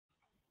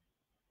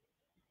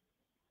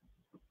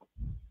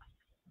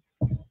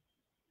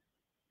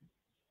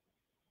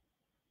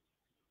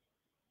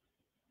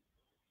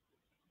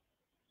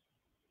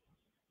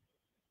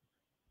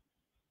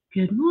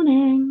Good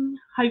morning.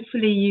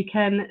 Hopefully you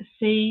can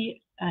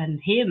see and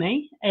hear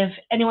me. If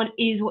anyone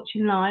is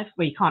watching live,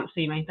 well, you can't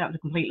see me. That was a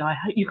complete lie.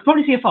 You can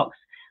probably see a fox,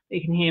 but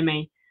you can hear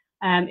me.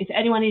 If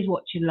anyone is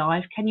watching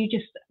live, can you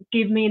just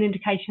give me an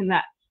indication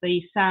that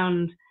the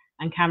sound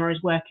and camera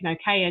is working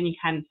okay and you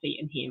can see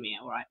and hear me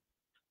all right?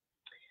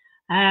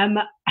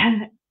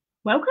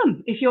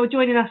 Welcome. If you're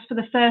joining us for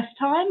the first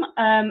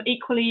time,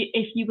 equally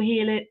if you were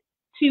here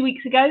 2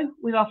 weeks ago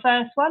with our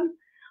first one.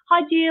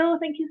 Hi Jill,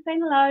 thank you for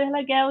saying hello.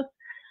 Hello girls.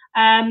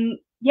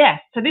 Yeah,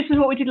 so this is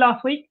what we did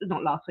last week.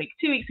 Not last week,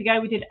 2 weeks ago,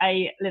 we did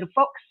a little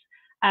fox.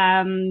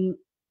 And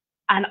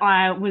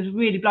I was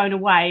really blown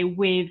away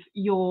with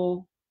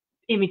your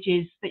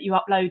images that you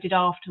uploaded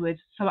afterwards.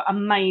 So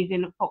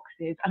amazing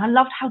foxes. And I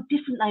loved how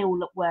different they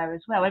all were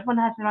as well. Everyone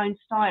has their own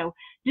style.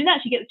 Didn't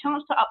actually get the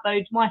chance to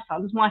upload my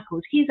son's,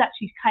 Michael's. He's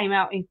actually came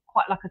out in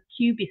quite like a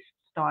cubist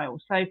style.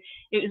 So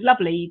it was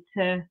lovely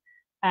to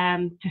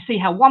see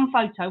how one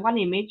photo, one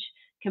image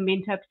can be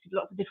interpreted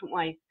lots of different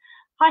ways.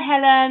 Hi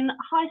Helen,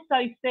 hi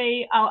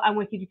Sophie. Oh, and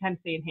Wicked you can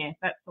see in here.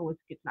 That's always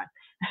good to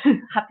know.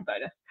 Happy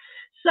bonus.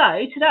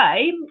 So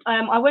today,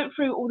 I went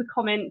through all the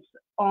comments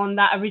on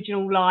that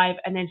original live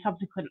and then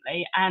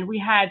subsequently, and we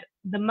had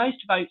the most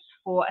votes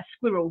for a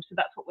squirrel, so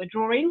that's what we're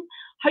drawing.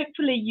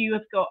 Hopefully you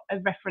have got a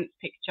reference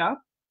picture.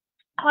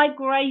 Hi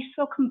Grace,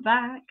 welcome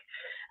back.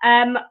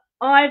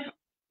 I've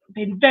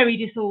been very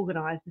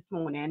disorganised this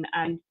morning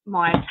and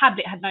my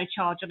tablet had no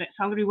charge on it,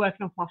 so I'm going to be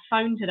working off my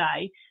phone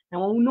today.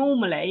 Now,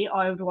 normally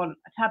I would want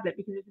a tablet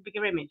because it's a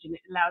bigger image and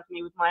it allows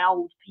me with my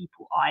old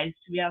people eyes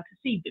to be able to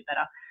see a bit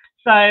better.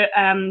 So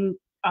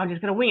I'm just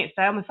going to wing it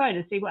today on my phone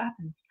and see what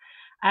happens.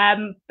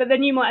 But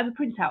then you might have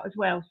a printout as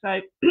well.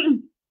 So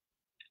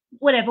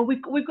whatever,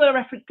 we've got a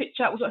reference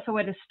picture, we've got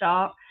somewhere to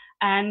start,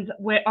 and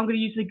I'm going to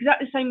use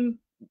exactly the same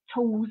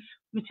tools,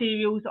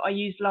 materials that I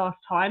used last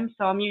time.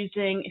 So I'm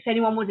using, if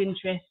anyone was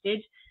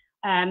interested,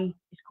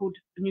 it's called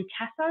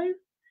Nucasso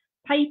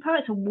paper.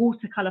 It's a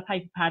watercolor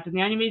paper pad, and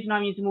the only reason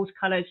I'm using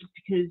watercolor is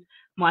because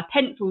my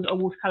pencils are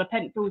watercolor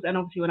pencils, and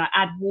obviously when I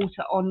add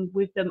water on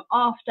with them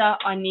after,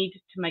 I need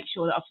to make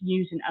sure that I'm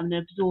using an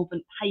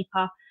absorbent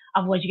paper.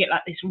 Otherwise you get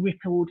like this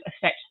rippled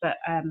effect that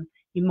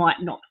you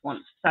might not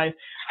want. So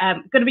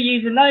I'm going to be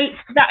using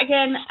that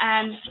again,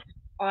 and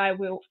I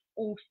will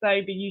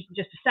also be using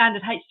just a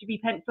standard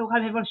HGB pencil. Hope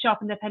everyone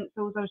sharpened their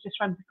pencils. I was just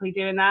frantically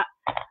doing that.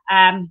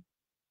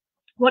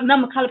 What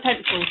number colour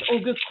pencils? Oh,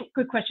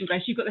 good question,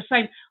 Grace. You've got the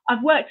same.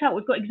 I've worked out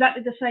we've got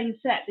exactly the same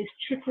set. This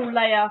triple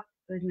layer,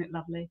 isn't it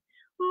lovely?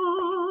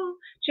 Oh,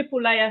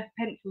 triple layer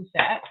pencil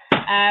set.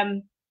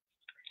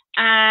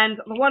 And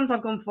the ones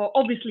I've gone for,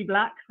 obviously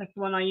black. That's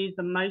the one I use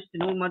the most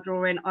in all my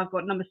drawing. I've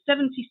got number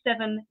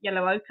 77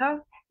 yellow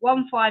ochre,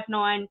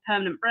 159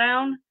 permanent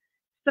brown,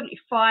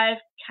 75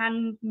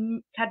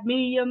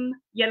 cadmium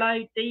yellow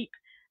deep,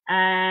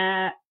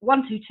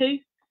 122,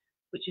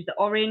 which is the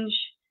orange,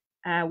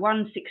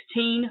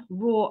 116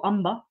 raw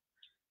umber,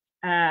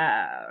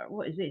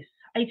 what is this?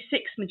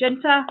 86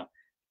 magenta,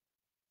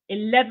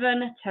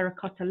 11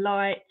 terracotta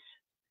light,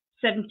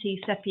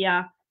 70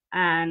 sepia,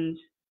 and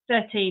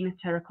 13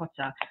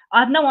 terracotta. I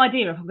have no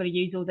idea if I'm going to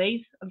use all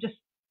these. I've just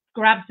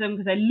grabbed them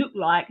because they look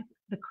like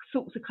the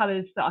sorts of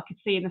colours that I could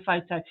see in the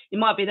photo. It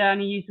might be they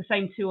only use the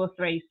same 2 or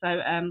 3, so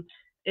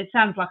it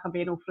sounds like I'm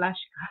being all flash,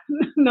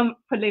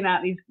 pulling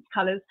out these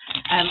colours.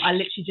 I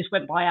literally just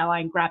went by LA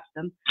and grabbed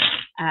them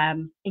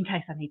in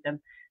case I need them.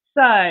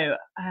 So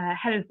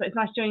Helen's put, it's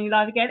nice joining you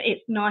live again.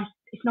 It's nice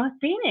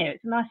being here.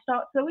 It's a nice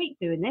start to the week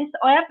doing this.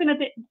 I have been a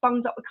bit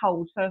bunged up with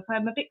cold, so if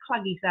I'm a bit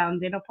claggy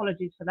sounding,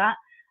 apologies for that.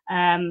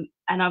 And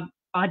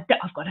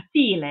I've got a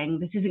feeling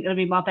this isn't going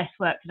to be my best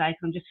work today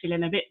because I'm just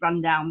feeling a bit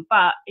run down,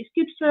 but it's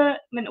good for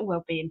mental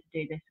well-being to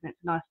do this, and it's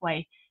a nice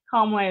way,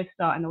 calm way of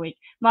starting the week.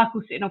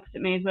 Michael's sitting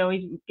opposite me as well.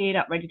 He's geared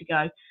up, ready to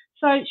go.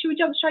 So should we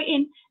jump straight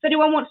in? If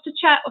anyone wants to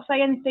chat or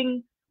say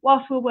anything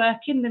whilst we're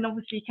working, then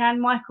obviously you can.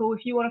 Michael,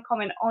 if you want to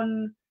comment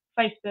on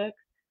Facebook,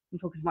 I'm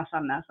talking to my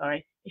son now,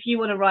 sorry. If you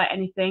want to write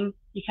anything,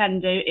 you can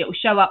do. It will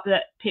show up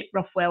that Pip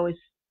Rothwell is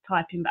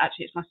typing, but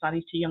actually it's my son.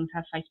 He's too young to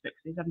have Facebook,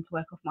 so he's having to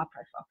work off my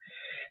profile.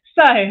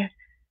 So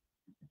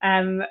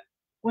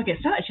we'll get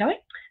started, shall we?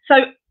 So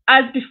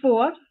as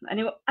before,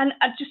 anyway, and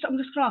I'm just going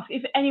to ask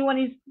if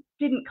anyone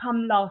didn't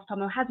come last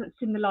time or hasn't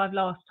seen the live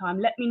last time,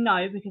 let me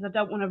know, because I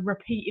don't want to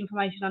repeat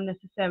information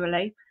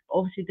unnecessarily. But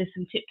obviously there's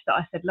some tips that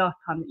I said last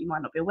time that you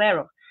might not be aware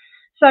of.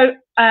 So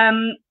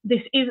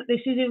this is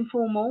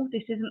informal.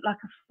 This isn't like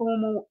a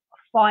formal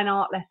fine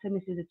art lesson.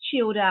 This is a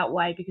chilled out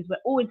way because we're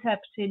all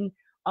interpreting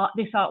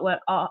this artwork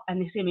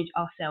and this image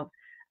ourselves.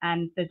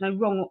 And there's no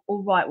wrong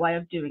or right way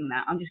of doing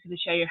that. I'm just going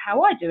to show you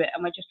how I do it,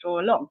 and we'll just draw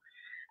along.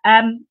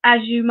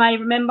 As you may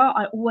remember,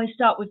 I always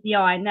start with the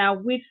eye. Now,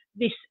 with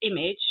this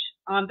image,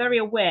 I'm very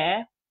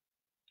aware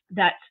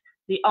that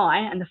the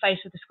eye and the face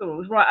of the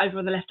squirrel is right over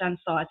on the left-hand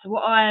side. So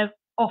what I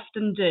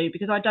often do,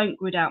 because I don't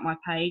grid out my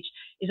page,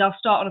 is I'll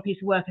start on a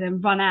piece of work and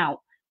then run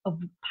out of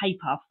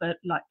paper for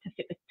to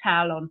fit the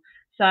towel on.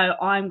 So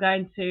I'm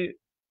going to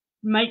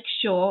make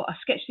sure I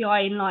sketch the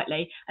eye in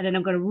lightly, and then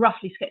I'm going to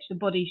roughly sketch the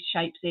body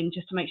shapes in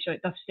just to make sure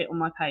it does fit on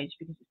my page,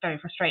 because it's very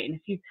frustrating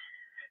if you've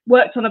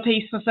worked on a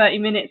piece for 30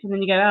 minutes and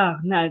then you go, oh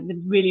no,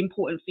 the really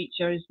important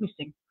feature is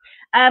missing.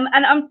 And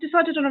I've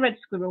decided on a red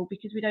squirrel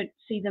because we don't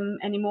see them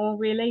anymore,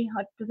 really.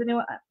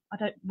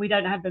 We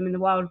don't have them in the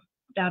wild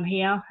down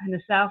here in the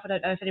south. I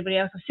don't know if anybody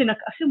else. I've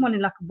seen one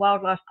in like a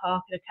wildlife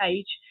park in a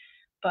cage,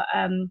 but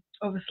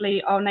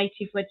obviously our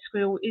native red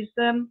squirrel is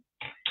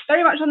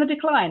very much on the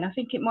decline. I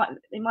think it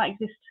might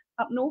exist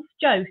up north.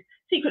 Joe,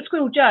 Secret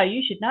Squirrel Joe,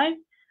 you should know.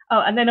 Oh,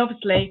 and then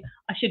obviously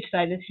I should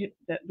say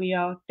that we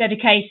are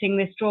dedicating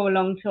this draw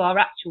along to our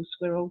actual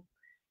squirrel,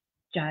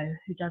 Joe,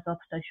 who does our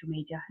social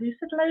media, who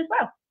said hello as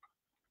well.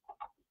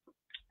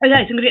 Okay, so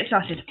I'm going to get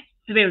started.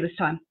 For real this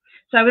time.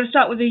 So I'm going to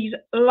start with his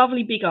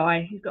lovely big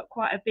eye. He's got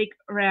quite a big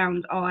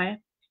round eye.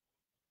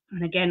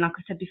 And again, like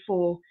I said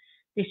before,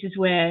 this is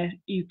where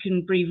you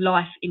can breathe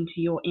life into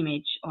your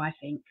image, I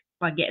think,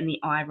 by getting the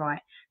eye right.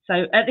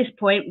 So at this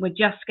point, we're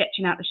just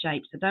sketching out the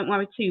shape. So don't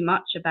worry too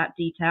much about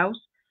details.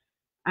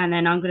 And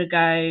then I'm going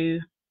to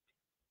go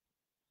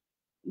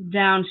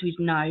down to his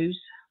nose,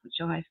 which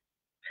I've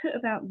put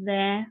about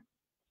there.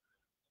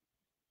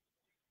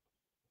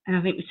 And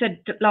I think we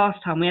said that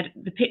last time we had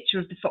the picture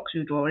of the fox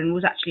we were drawing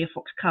was actually a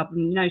fox cub,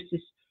 and you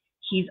notice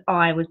his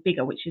eye was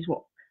bigger, which is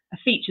a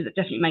feature that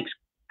definitely makes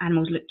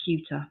animals look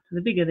cuter. So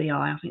the bigger the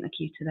eye, I think the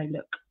cuter they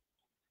look.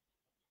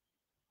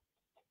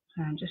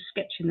 So I'm just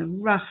sketching the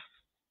rough.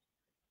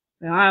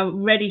 So I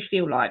already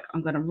feel like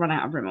I'm going to run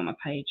out of room on my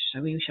page,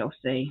 so we shall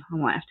see. I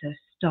might have to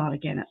start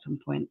again at some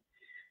point,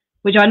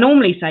 which I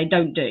normally say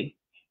don't do.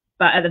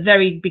 But at the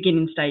very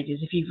beginning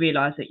stages, if you've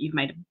realised that you've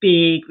made a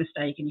big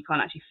mistake and you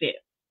can't actually fit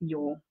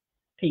your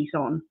piece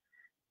on,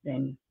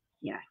 then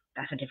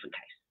that's a different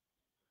case.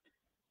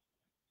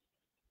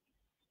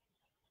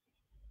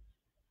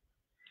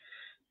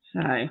 So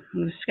I'm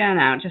going to scan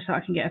out just so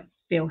I can get a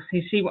feel. So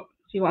you see what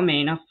I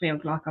mean? I feel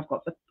like I've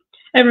got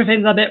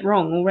everything's a bit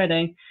wrong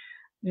already.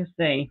 You'll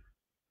see.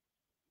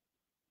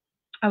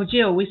 Oh,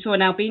 Jill, we saw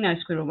an albino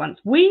squirrel once.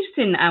 We've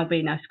seen an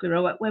albino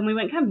squirrel when we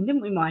went camping,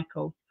 didn't we,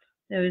 Michael?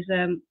 There was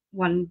a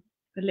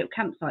little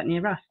campsite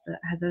near us that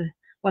has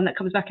one that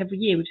comes back every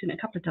year. We've seen it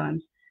a couple of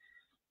times.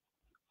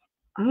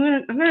 I'm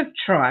gonna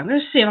try. I'm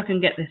gonna see if I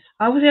can get this.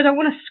 Obviously, I don't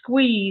want to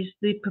squeeze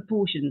the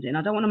proportions in.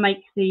 I don't want to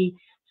make the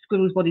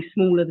squirrel's body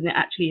smaller than it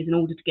actually is in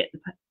order to get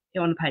it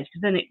on the page,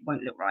 because then it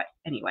won't look right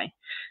anyway.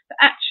 But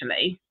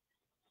actually,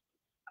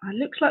 it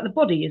looks like the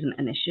body isn't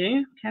an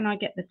issue. Can I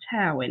get the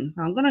tail in?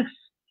 I'm gonna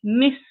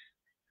miss.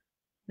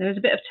 There's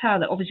a bit of tail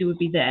that obviously would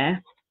be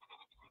there.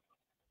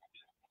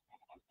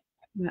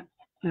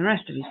 The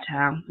rest of his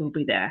tail will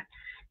be there.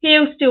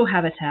 He'll still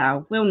have a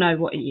tail. We'll know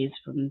what he is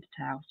from the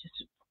tail.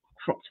 Just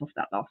cropped off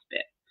that last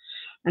bit.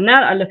 And now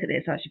that I look at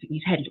this, I actually think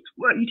his head looks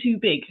way too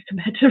big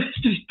compared to the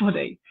rest of his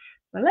body.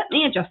 So let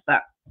me adjust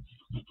that.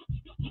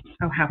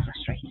 Oh, how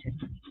frustrating.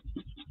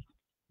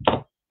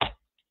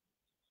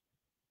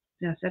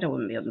 Yeah, I said I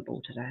wouldn't be on the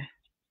ball today.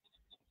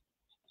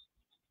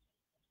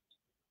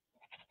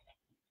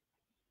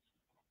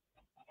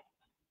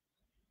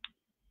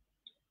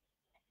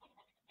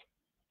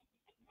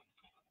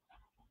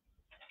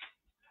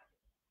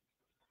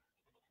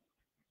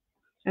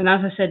 And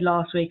as I said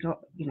last week,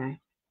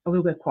 I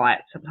will go quiet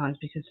sometimes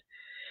because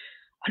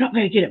I'm not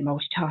very good at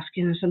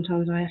multitasking, and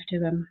sometimes I have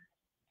to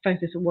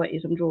focus on what it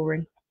is I'm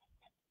drawing.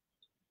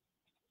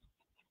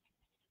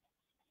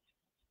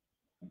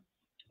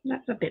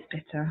 That's a bit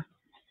better.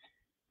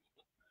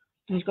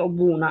 He's got a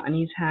walnut in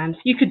his hand.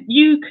 You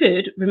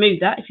could remove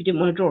that if you didn't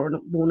want to draw a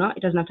walnut.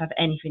 It doesn't have to have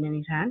anything in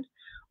his hand.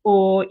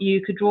 Or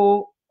you could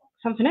draw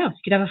something else.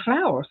 You could have a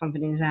flower or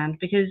something in his hand,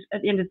 because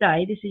at the end of the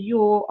day, this is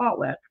your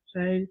artwork.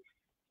 So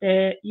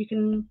you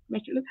can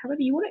make it look however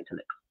you want it to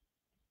look.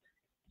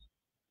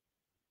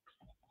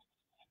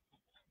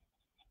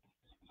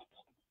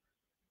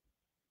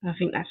 I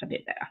think that's a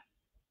bit better.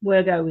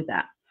 We'll go with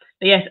that.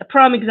 But yes, a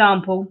prime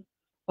example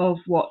of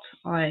what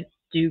I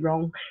do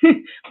wrong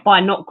by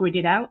not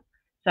gridded out.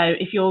 So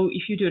if you're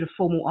doing a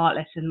formal art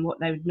lesson, what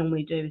they would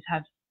normally do is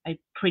have a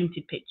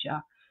printed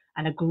picture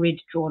and a grid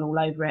drawn all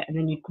over it, and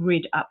then you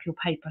grid up your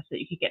paper so that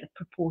you could get the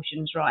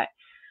proportions right.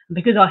 And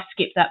because I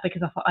skipped that,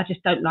 because I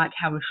just don't like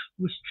how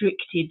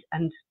restricted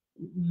and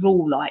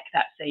rule-like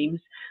that seems,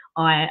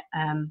 I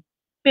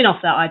been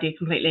off that idea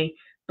completely.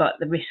 But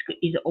the risk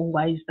is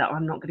always that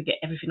I'm not going to get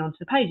everything onto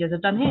the page as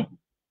I've done here.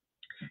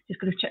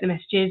 Just going to check the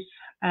messages.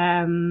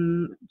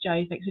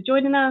 Joe, thanks for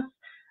joining us.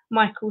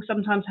 Michael,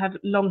 sometimes have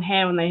long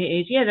hair on their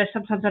ears. Yeah, they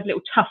sometimes have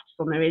little tufts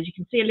on their ears. You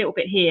can see a little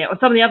bit here. On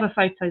some of the other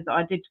photos that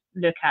I did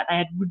look at, they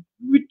had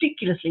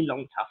ridiculously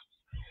long tufts.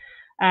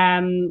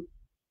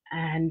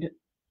 And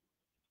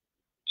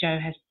Joe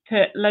has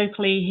put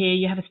locally here,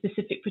 you have a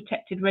specific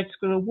protected red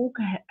squirrel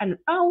walker, and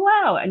oh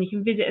wow, and you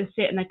can visit and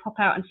sit, and they pop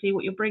out and see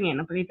what you're bringing.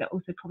 I believe they're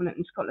also prominent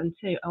in Scotland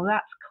too. Oh,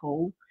 that's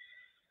cool.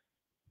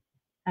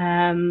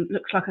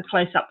 Looks like a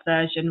close-up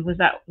version. Was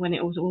that when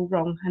it was all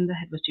wrong and the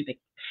head was too big?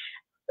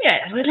 Yeah,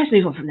 let's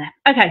move on from there.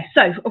 Okay,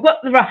 so I've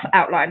got the rough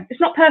outline. It's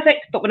not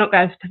perfect, but we're not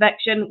going for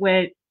perfection.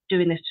 We're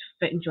doing this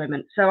for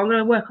enjoyment. So I'm going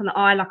to work on the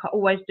eye like I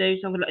always do.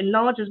 So I'm going to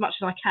enlarge as much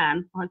as I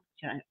can.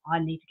 I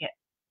need to get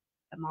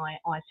my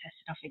eyes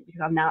tested, I think,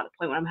 because I'm now at the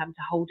point where I'm having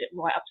to hold it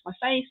right up to my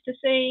face to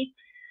see.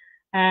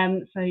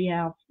 So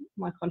yeah,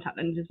 my contact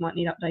lenses might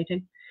need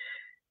updating.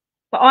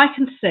 But I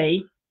can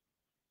see,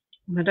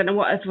 I don't know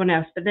what everyone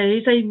else, but there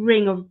is a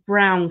ring of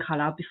brown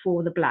colour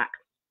before the black.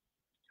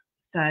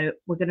 So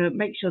we're going to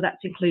make sure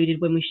that's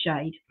included when we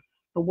shade.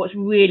 But what's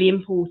really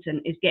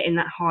important is getting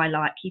that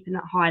highlight, keeping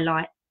that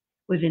highlight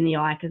within the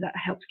eye, because that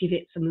helps give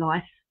it some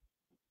life.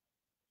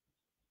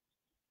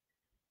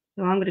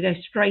 So I'm going to go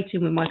straight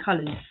in with my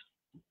colours.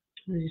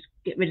 I'll just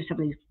get rid of some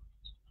of these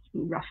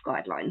rough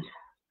guidelines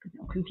because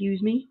it'll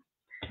confuse me.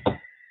 So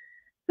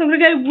I'm going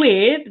to go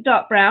with the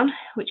dark brown,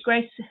 which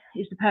Grace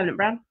is the permanent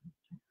brown.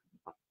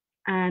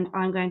 And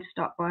I'm going to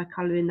start by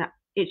colouring that.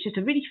 It's just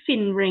a really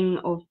thin ring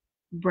of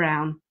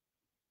brown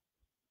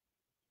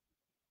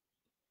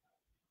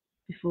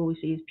before we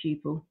see his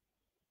pupil.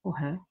 Or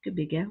her, could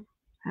be a girl.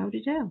 How would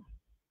you tell?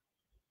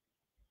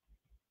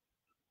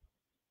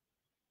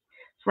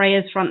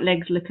 Freya's front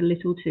legs look a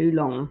little too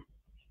long.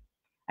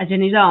 As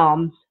in his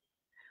arms.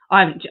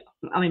 I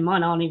mean,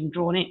 mine aren't even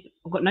drawn in.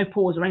 I've got no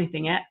paws or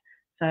anything yet.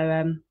 So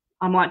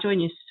I might join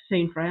you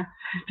soon, Freya.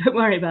 Don't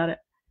worry about it.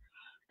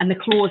 And the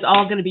claws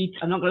are going to be,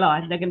 I'm not going to lie,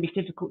 they're going to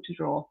be difficult to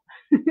draw.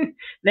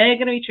 They're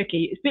going to be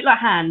tricky. It's a bit like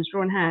hands,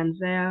 drawing hands.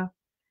 They're,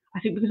 I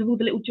think because of all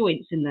the little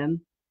joints in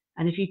them.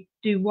 And if you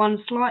do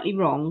one slightly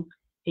wrong,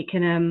 it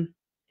can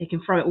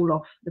throw it all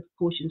off. The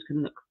proportions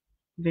can look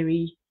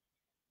very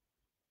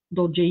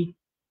dodgy.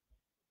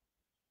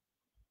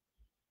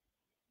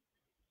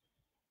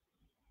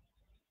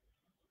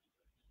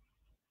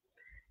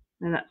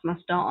 And that's my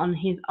start on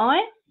his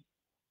eye.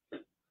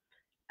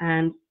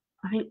 And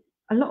I think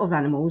a lot of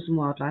animals and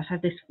wildlife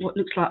have this, what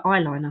looks like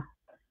eyeliner.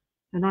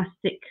 A nice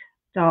thick,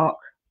 dark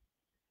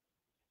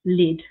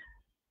lid.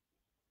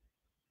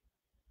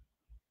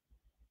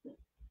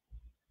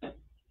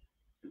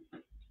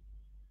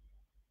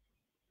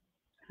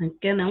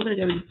 Again, I'm going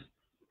to go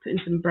putting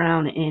some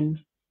brown in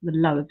the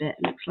lower bit.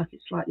 It looks like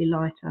it's slightly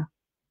lighter.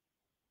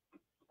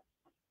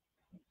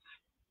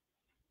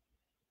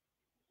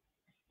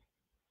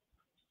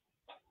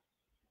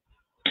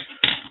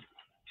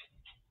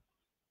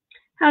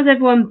 How's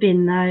everyone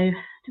been though?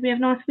 Did we have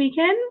nice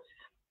weekends?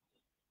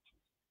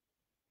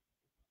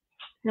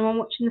 Anyone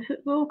watching the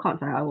football? Can't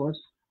say I was.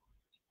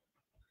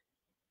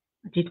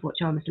 I did watch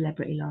I'm a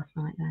Celebrity last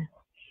night though.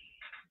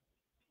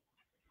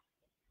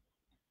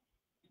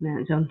 No,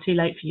 it's on too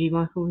late for you,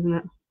 Michael, wasn't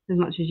it? As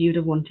much as you'd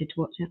have wanted to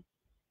watch it.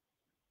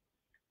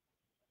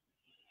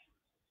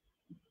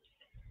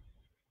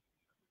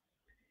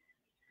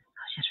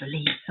 I was just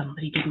relieved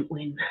somebody didn't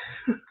win.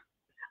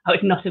 I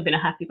would not have been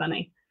a happy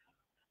bunny.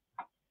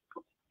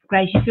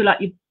 Grace, you feel like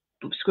your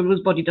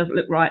squirrel's body doesn't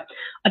look right.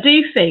 I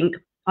do think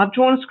I've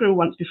drawn a squirrel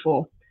once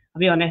before, I'll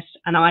be honest,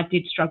 and I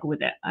did struggle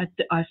with it. I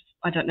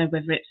don't know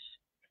whether it's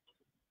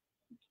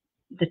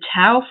the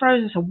towel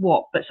froze us or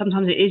what, but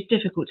sometimes it is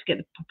difficult to get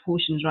the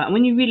proportions right. And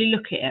when you really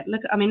look at it,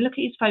 look at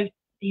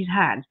his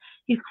hands,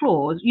 his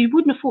claws. You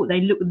wouldn't have thought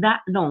they look that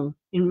long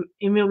in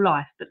real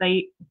life, but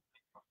they,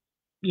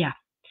 yeah,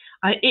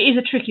 it is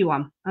a tricky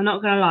one. I'm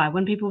not going to lie.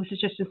 When people were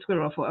suggesting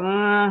squirrel, I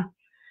thought,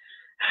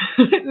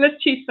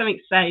 let's choose something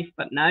safe.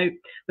 But no,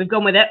 we've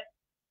gone with it.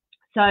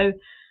 So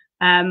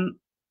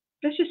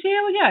let's just see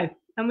how we go,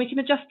 and we can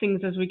adjust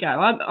things as we go.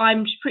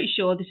 I'm pretty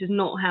sure this is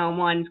not how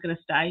mine's going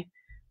to stay.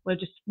 We'll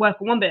just work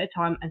on one bit at a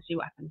time and see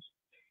what happens.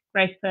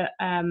 Grace put,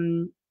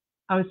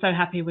 I was so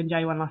happy when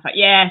Jay won last night.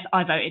 Yes,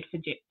 I voted for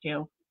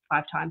Jill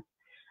 5 times.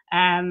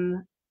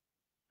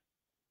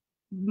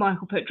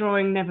 Michael put,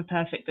 drawing never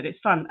perfect, but it's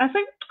fun. I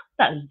think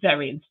that was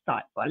very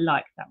insightful. I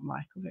like that,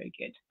 Michael. Very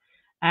good.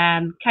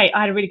 Kate, I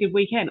had a really good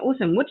weekend.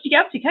 Awesome. What did you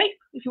get up to, Kate?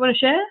 If you want to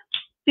share,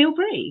 feel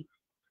free.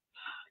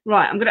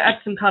 Right, I'm going to add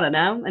some colour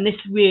now, and this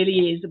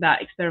really is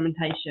about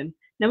experimentation.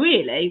 Now,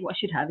 really, what I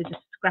should have is a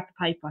scrap of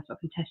paper so I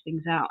can test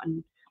things out,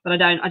 but I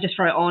don't. I just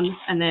throw it on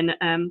and then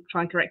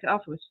try and correct it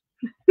afterwards.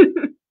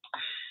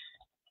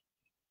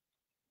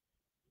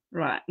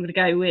 Right, I'm going to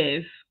go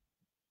with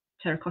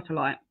Terracotta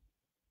Light.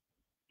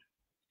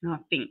 Now, I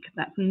think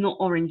that's not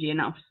orangey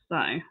enough, so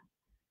I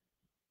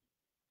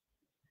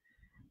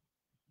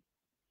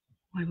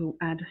will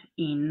add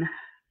in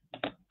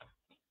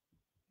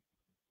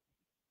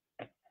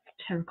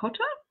Terracotta.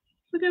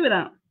 We'll go with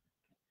that.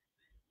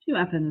 See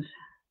what happens.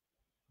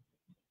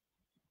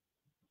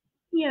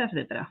 Yeah, that's a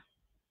bit better.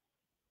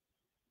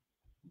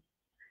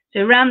 So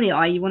around the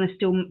eye, you want to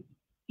still,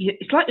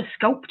 it's like the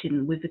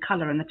sculpting with the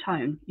colour and the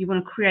tone. You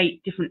want to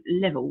create different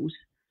levels.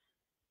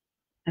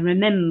 And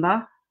remember,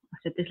 I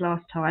said this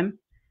last time,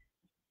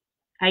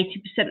 80%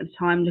 of the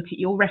time look at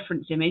your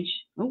reference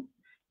image.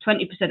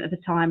 20% of the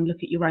time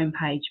look at your own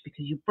page,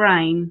 because your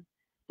brain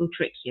will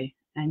trick you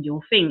and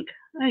you'll think,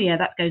 oh yeah,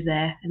 that goes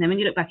there. And then when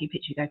you look back at your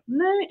picture, you go,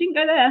 no, it didn't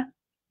go there.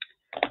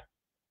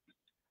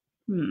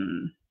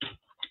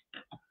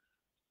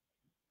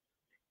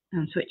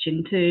 I'm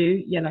switching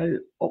to yellow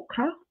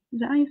ochre. Is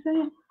that how you say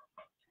it?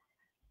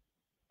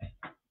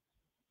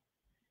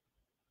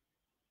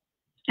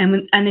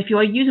 And if you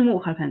are using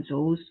watercolour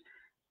pencils,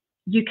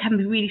 you can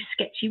be really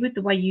sketchy with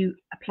the way you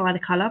apply the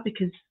colour,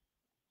 because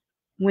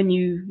when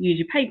you use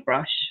your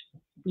paintbrush,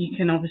 you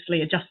can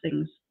obviously adjust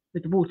things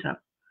with the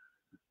water.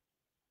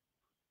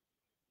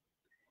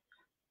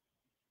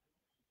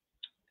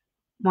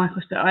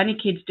 Michael said, "Are any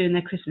kids doing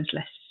their Christmas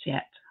lists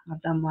yet?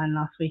 I've done mine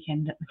last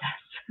weekend at my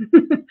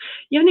dad's."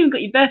 You haven't even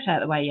got your birthday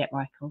out of the way yet,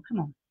 Michael. Come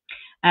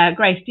on.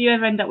 Grace, do you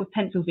ever end up with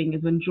pencil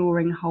fingers when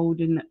drawing,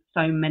 holding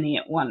so many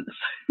at once?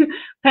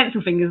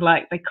 Pencil fingers,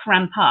 like they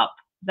cramp up.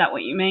 Is that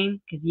what you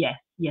mean? Because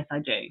yes, I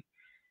do.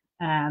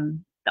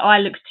 The eye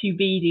looks too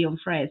beady on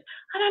Frez.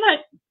 I don't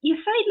know. You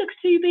say it looks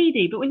too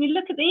beady, but when you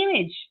look at the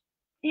image,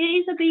 it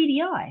is a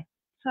beady eye.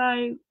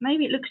 So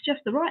maybe it looks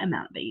just the right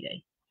amount of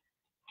beady.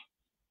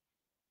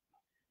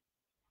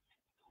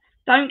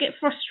 Don't get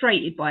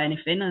frustrated by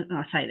anything.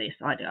 I say this,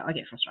 I do. I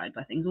get frustrated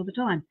by things all the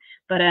time.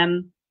 But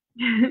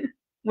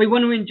we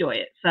want to enjoy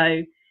it. So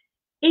if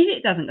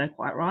it doesn't go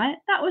quite right,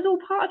 that was all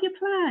part of your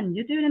plan.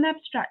 You're doing an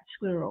abstract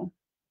squirrel.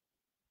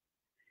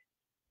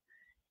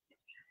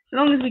 As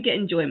long as we get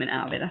enjoyment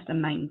out of it, that's the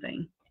main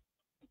thing.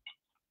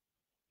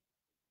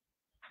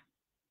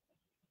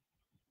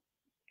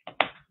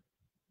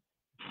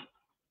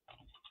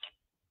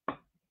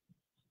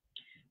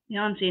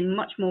 Yeah, I'm seeing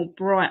much more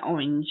bright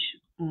orange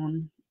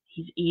on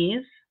his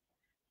ears.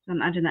 So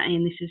I'm adding that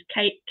in. This is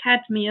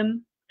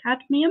cadmium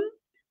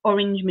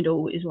orange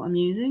middle is what I'm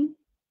using.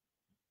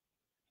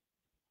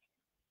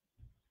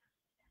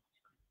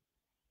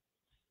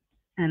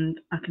 And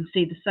I can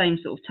see the same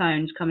sort of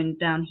tones coming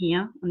down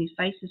here on his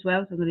face as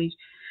well. So I'm going to,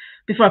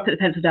 before I put the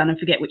pencil down and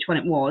forget which one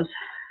it was,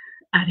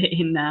 add it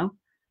in now.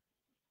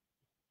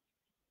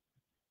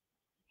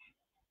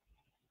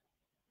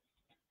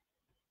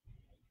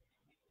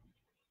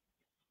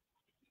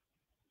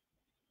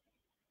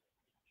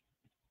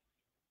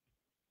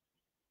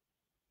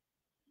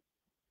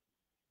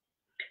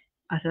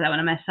 I said that when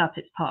I mess up,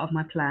 it's part of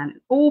my plan.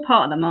 It's all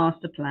part of the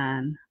master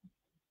plan.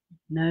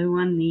 No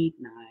one need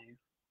know.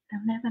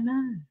 They'll never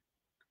know.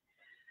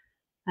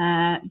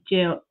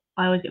 Jill,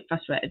 I always get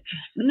frustrated.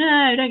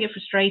 No, don't get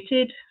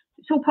frustrated.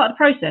 It's all part of the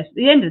process. At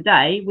the end of the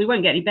day, we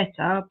won't get any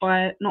better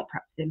by not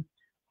practicing.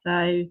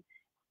 So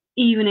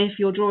even if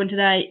your drawing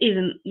today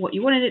isn't what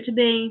you wanted it to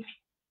be,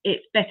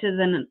 it's better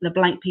than the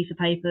blank piece of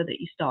paper that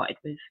you started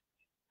with.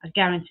 I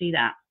guarantee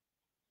that.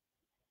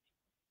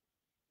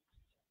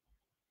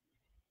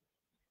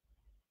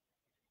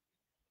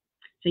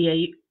 So yeah,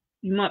 you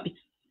might be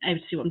able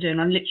to see what I'm doing.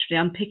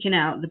 I'm picking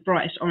out the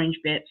brightest orange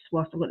bits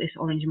whilst I've got this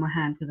orange in my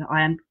hand, because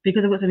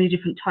I've got so many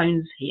different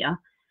tones here.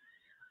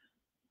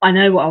 I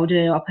know what I'll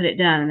do. I'll put it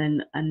down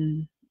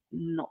and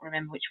not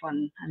remember which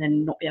one, and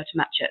then not be able to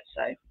match it.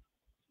 So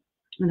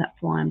and that's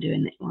why I'm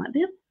doing it like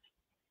this.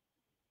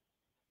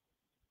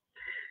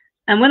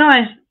 And when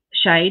I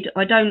shade,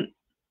 I don't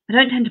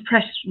tend to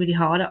press really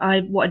hard.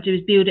 What I do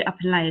is build it up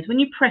in layers. When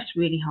you press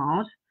really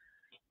hard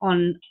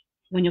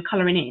when you're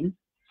colouring in,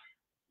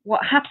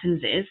 what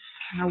happens is,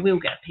 and I will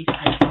get a piece of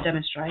paper to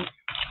demonstrate.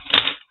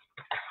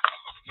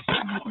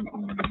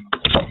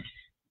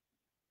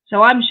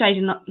 So I'm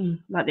shading up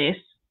like this,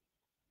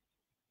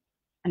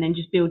 and then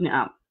just building it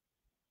up.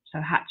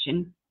 So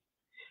hatching.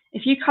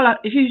 If you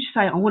just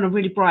say I want a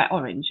really bright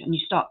orange, and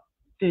you start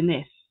doing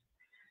this,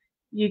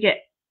 you get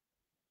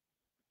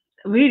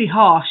a really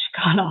harsh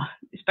colour.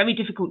 It's very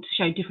difficult to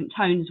show different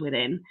tones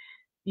within.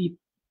 You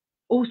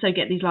also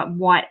get these like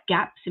white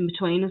gaps in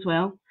between as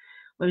well.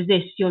 Whereas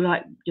this, you're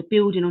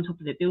building on top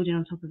of it,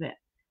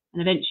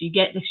 and eventually you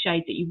get the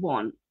shade that you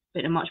want, but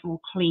in a much more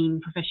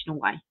clean, professional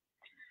way.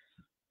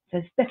 So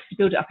it's best to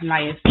build it up in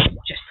layers.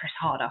 Just press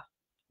harder.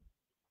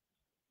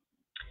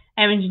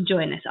 Erin's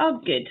enjoying this. Oh,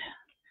 good.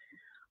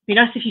 It'd be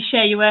nice if you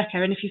share your work,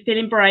 Erin. If you're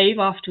feeling brave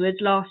afterwards.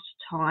 Last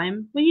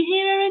time, were you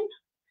here, Erin?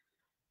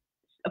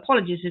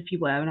 Apologies if you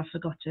were and I've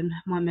forgotten.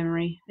 My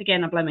memory.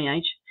 Again, I blow my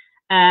age.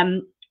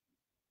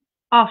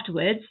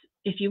 Afterwards,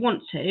 if you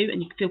want to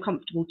and you feel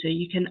comfortable to,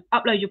 you can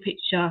upload your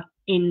picture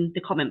in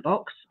the comment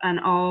box, and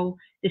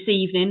this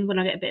evening, when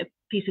I get a bit of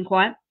peace and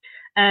quiet,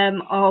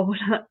 I'll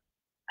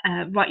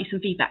write you some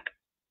feedback.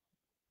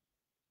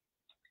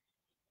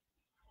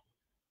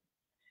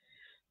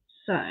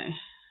 So,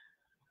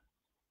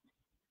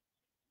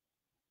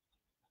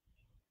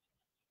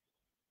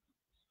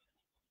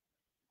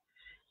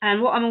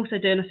 and what I'm also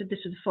doing, I said this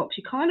with the fox,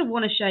 you kind of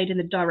want to shade in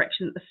the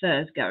direction that the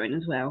fur's going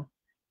as well,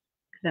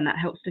 because then that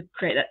helps to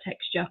create that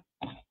texture.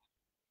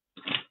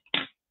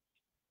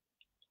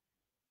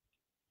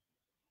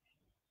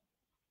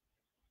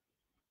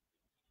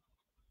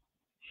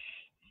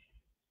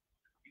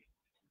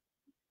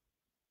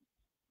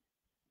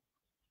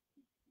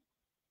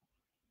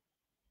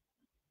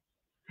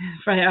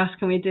 Freya asked,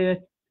 can we do an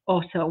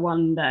otter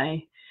one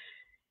day?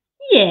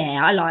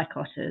 Yeah, I like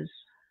otters.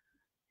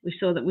 We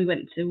saw that we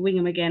went to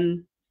Wingham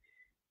again,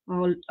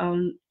 our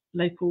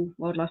local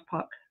wildlife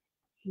park,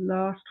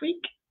 last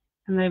week,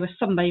 and they were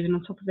sunbathing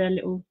on top of their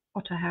little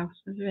otter house.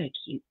 It was very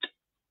cute.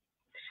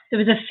 There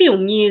was a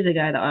film years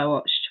ago that I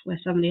watched where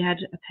somebody had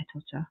a pet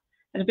otter.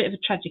 It had a bit of a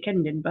tragic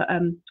ending, but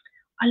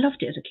I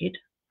loved it as a kid.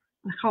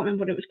 I can't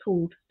remember what it was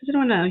called. Does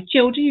anyone know?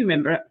 Jill, do you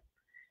remember it?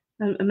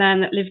 A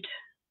man that lived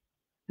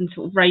and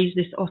sort of raised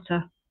this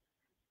otter.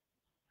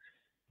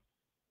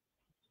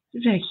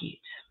 Very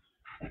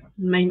cute.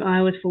 Maybe I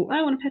always thought,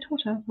 I want a pet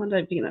otter. I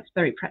don't think that's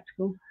very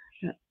practical.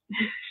 But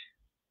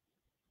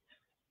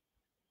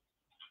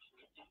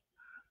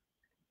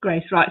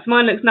Grace, right. So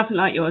mine looks nothing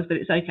like yours, but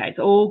it's okay. It's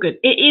all good.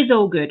 It is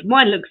all good.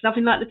 Mine looks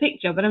nothing like the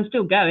picture, but I'm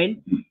still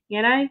going.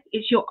 You know,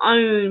 it's your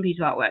own piece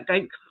of artwork.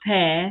 Don't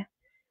compare.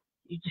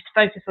 You just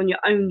focus on your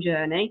own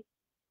journey,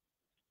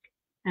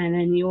 and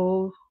then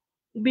you'll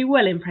be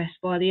well impressed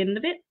by the end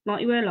of it,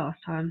 like you were last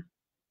time.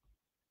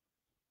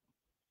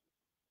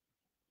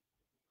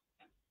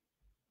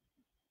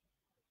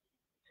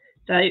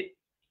 So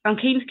I'm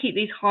keen to keep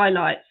these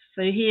highlights.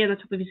 So here on the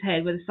top of his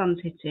head where the sun's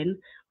hitting,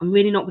 I'm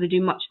really not going to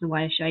do much in the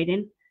way of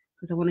shading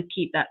because I want to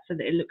keep that so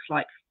that it looks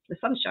like the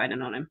sun's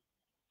shining on him.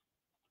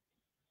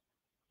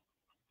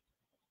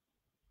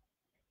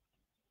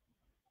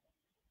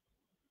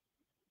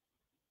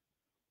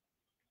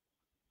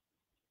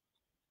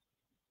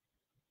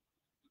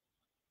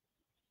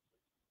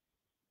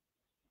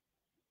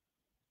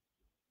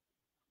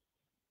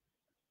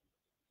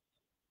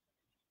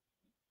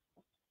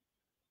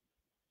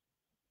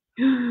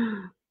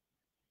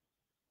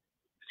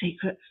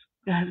 Secrets.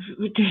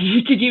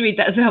 Did you read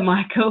that as well,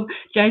 Michael?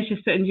 James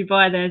just put in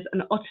Dubai, there's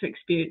an otter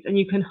experience and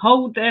you can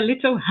hold their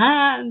little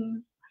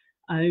hands.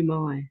 Oh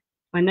my.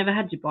 I never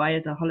had Dubai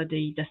as a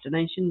holiday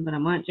destination, but I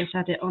might just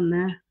add it on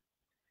there.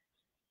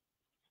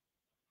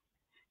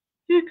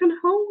 You can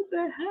hold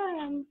their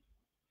hands.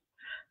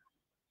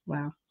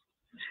 Wow.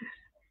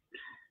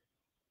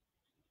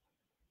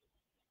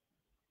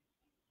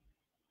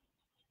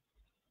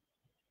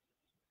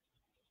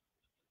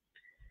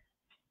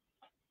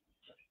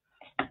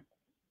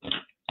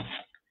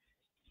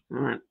 All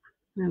right.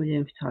 How are we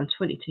doing for time?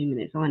 22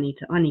 minutes. I need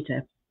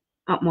to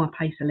up my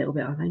pace a little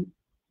bit, I think.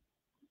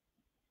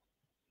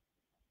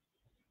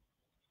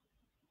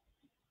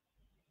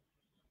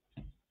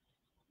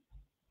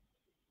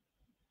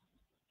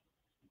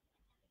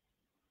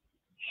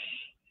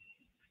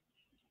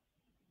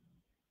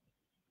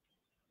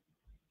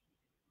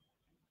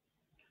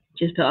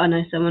 Just put, I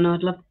know someone who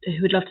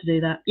would love to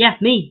do that. Yeah,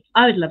 me.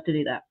 I would love to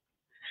do that.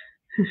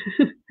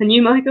 And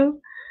you,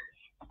 Michael?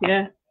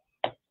 Yeah.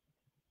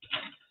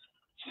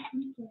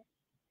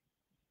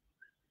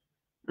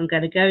 I'm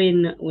going to go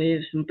in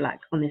with some black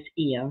on this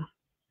ear.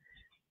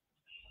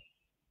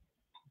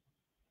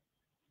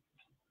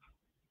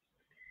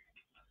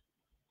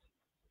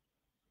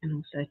 And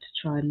also to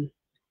try and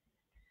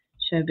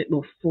show a bit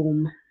more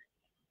form.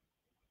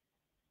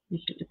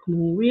 Make it look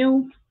more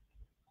real.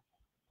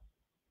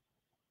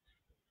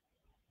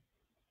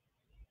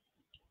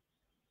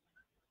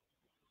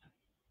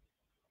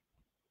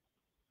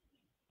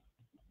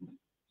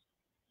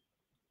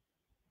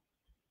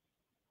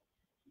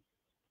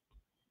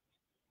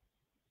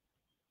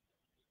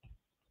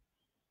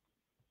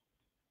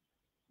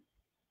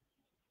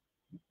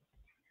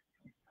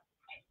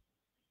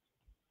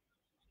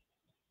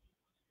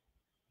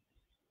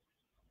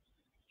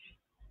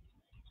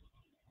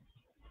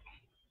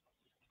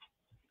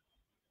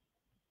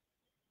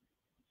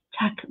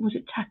 Was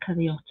it Taka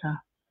the otter?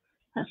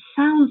 That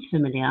sounds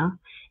familiar.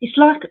 It's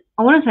like,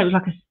 I want to say it was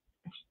like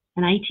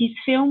an 80s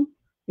film.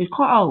 It was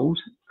quite old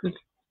because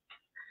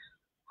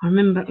I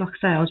remember, like I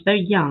say, I was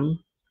very young.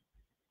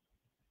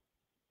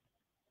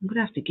 I'm going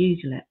to have to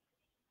Google it.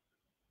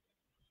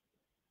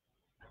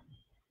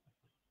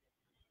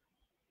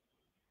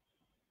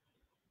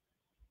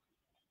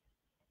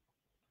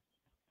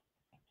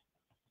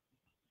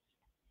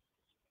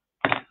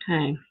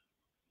 Okay.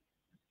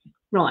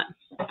 Right.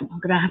 I'm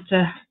going to have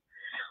to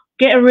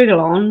get a wriggle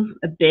on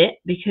a bit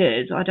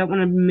because I don't want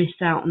to miss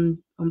out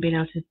on being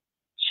able to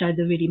show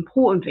the really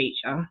important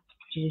feature,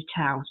 which is his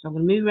tail. So I'm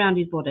going to move around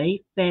his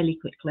body fairly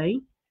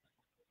quickly.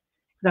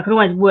 I can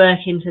always work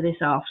into this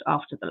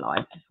after the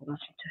live if I wanted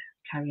to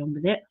carry on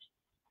with it.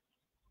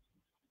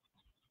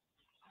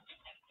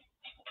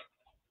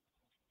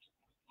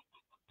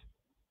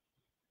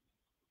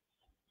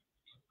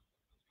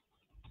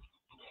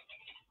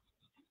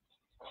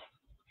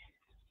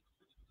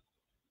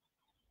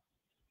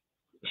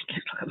 It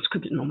looks like I'm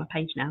scribbling on my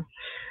page now.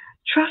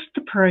 Trust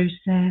the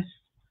process.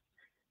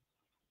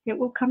 It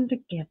will come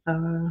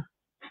together.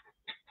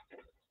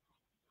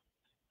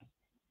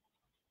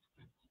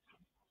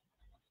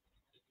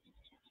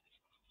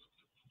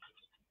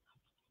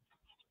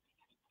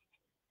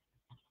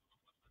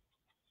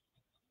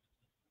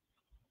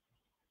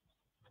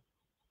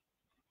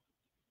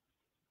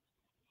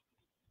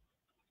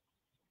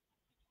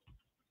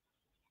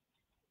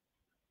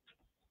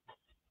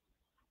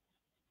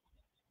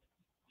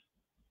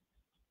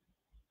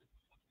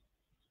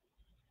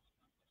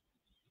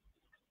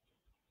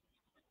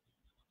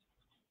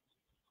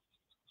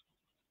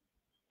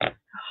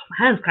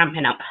 My hand's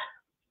cramping up.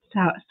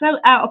 So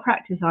out of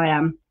practice I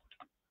am.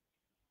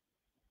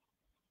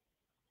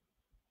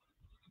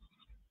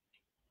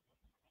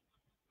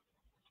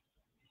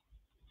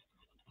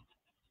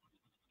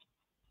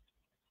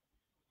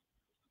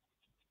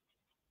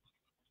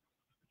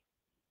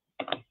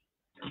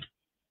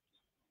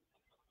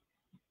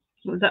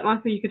 Was that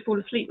like where you could fall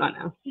asleep right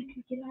now?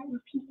 Because you like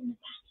repeating the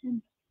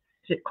pattern.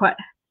 Is it quite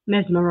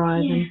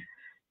mesmerising, Yeah.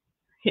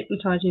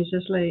 hypnotising you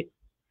to sleep?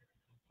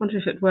 I wonder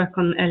if it would work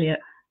on Elliot.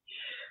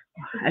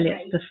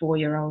 Elliot's the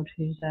 4-year-old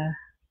who's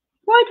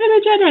quite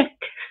energetic.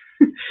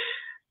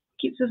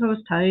 Keeps us on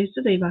his toes,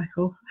 doesn't he,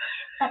 Michael?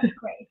 That's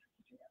great.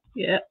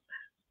 Yeah.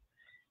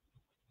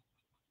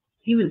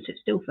 He wouldn't sit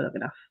still for long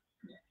enough.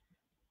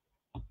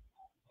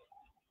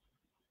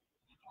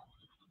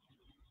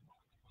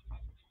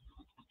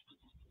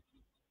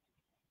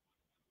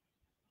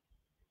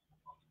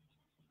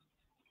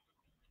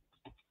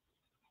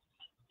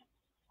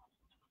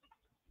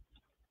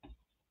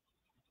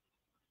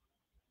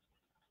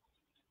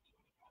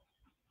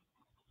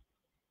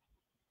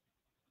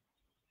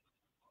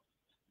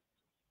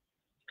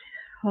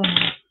 Oh,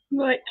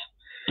 right.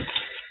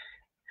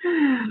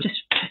 Just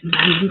putting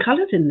random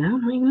colours in now,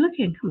 not even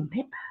looking. Come on,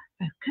 Pip.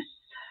 Focus.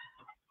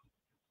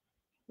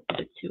 A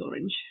bit too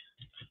orange.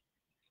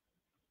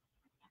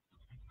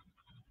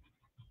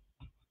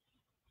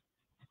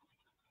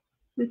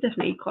 There's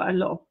definitely quite a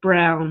lot of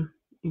brown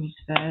in his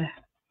fur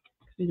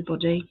through the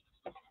body.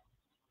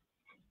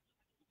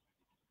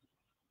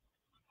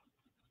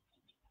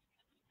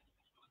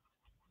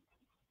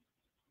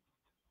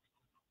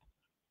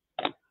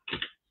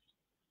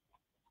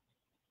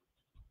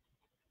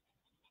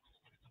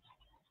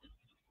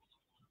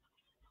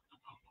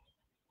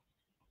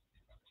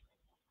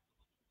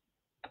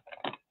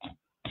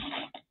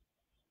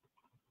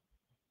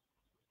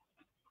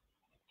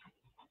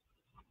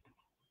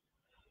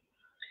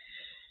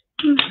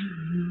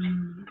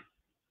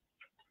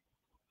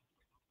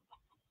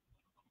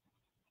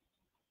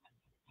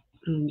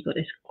 And you've got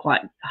this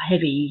quite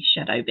heavy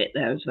shadow bit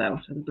there as well,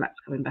 so the black's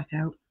coming back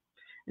out.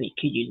 And you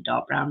could use a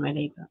dark brown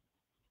really, but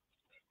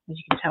as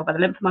you can tell by the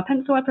length of my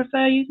pencil, I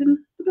prefer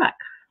using the black.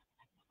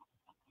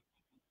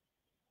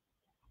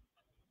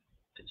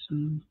 Put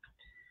some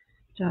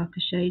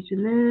darker shades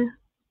in there,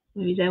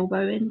 where his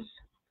elbow ends.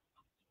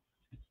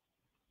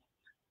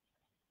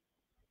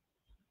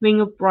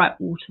 Ring of Bright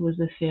Water was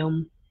the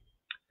film.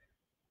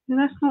 And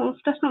that's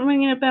not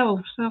ringing a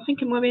bell, so I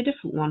think it might be a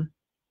different one.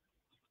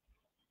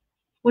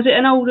 Was it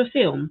an older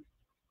film?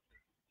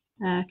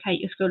 Kate,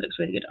 your score looks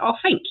really good. Oh,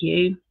 thank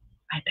you.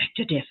 I beg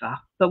to differ,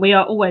 but we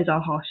are always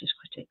our harshest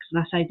critics, and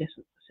I say this.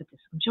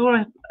 I'm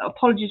sure.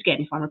 Apologies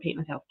again if I repeat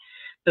myself,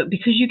 but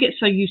because you get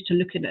so used to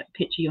looking at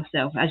the picture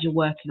yourself as you're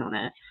working on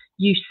it,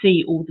 you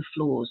see all the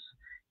flaws.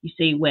 You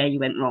see where you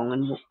went wrong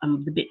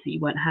and the bits that you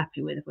weren't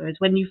happy with. Whereas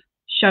when you've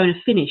shown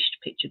a finished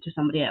picture to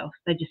somebody else,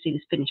 they just see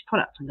this finished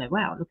product and go,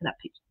 "Wow, look at that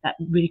picture! That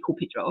really cool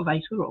picture of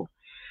a squirrel,"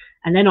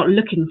 and they're not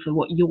looking for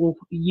what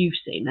you've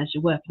seen as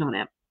you're working on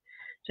it.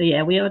 So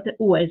yeah, we are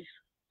always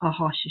our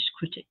harshest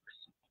critics.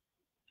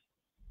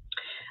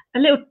 A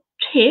little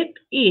tip,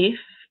 if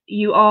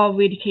you are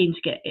really keen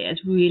to get it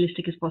as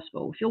realistic as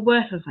possible, if you're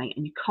working on something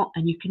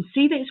and you can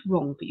see that it's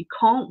wrong, but you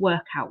can't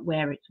work out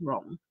where it's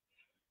wrong,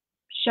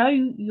 show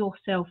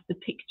yourself the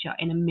picture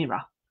in a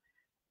mirror.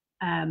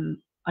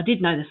 I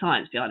did know the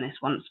science behind this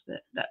once,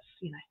 but that's,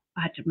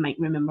 I had to make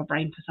room in my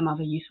brain for some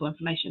other useful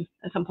information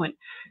at some point.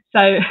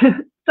 So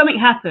something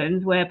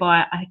happens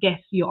whereby I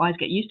guess your eyes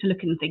get used to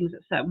looking at things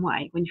a certain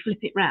way. When you flip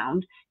it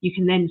round, you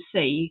can then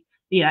see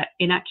the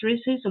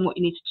inaccuracies and what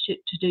you need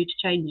to do to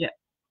change it.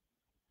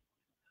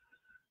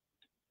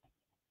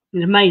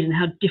 It's amazing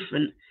how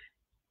different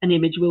an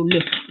image will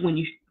look when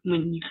you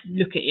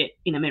look at it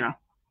in a mirror.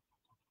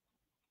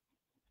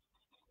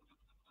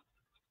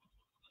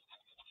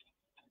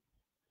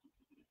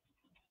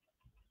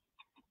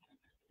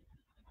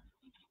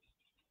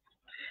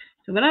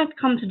 So when I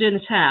come to doing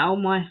the towel,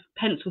 my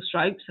pencil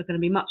strokes are going to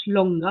be much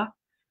longer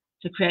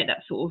to create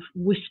that sort of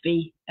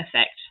wispy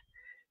effect.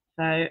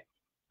 So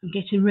I'm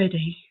getting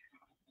ready.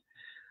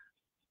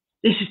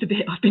 This is the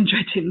bit I've been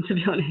dreading, to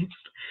be honest.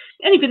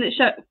 Anything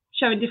that's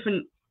showing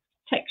different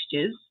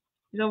textures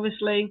is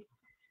obviously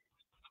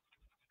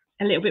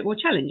a little bit more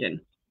challenging,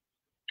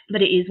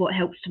 but it is what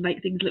helps to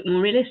make things look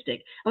more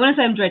realistic. And when I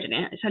say I'm dreading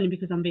it, it's only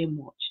because I'm being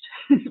watched.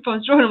 If I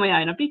was drawing on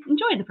my own, I'd be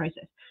enjoying the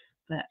process.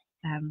 But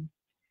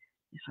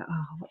it's like,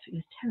 oh, what's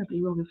it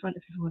terribly wrong in front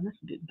of everyone? That's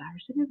a bit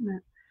embarrassing, isn't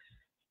it?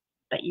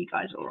 But you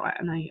guys are all right.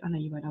 I know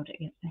you won't hold it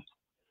against me.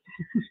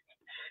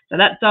 So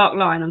that dark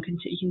line,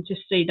 you can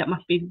just see that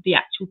must be the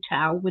actual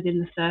towel within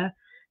the fur.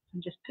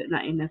 I'm just putting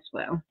that in as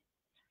well.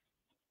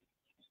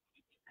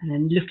 And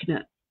then looking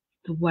at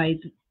the way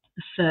that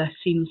the fur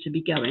seems to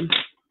be going.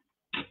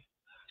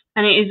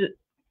 And it is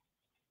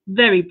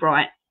very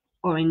bright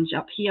orange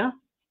up here.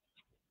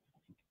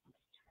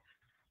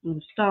 I'm going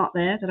to start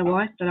there. Don't know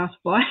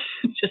why.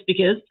 Just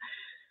because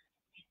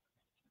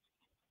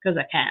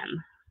I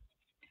can.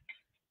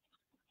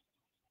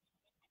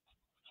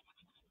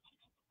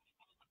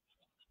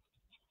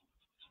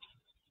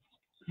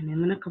 And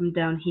then when I come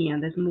down here,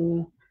 there's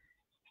more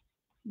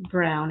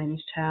brown in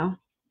his towel.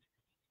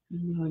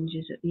 And the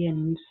oranges at the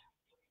end.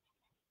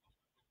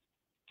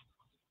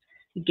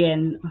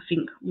 Again, I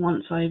think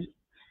once I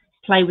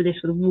play with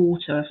this with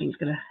water, I think it's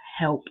going to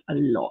help a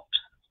lot.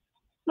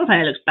 Not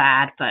saying it looks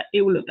bad, but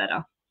it will look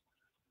better.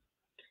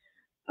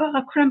 Oh,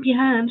 a crampy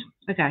hand.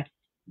 Okay.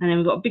 And then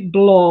we've got a big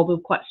blob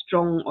of quite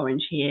strong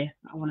orange here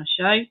that I want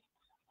to show.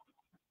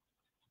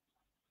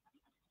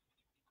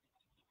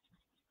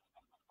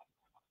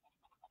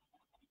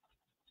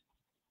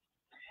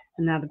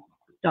 And now the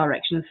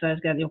direction of the fur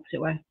is going the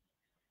opposite way.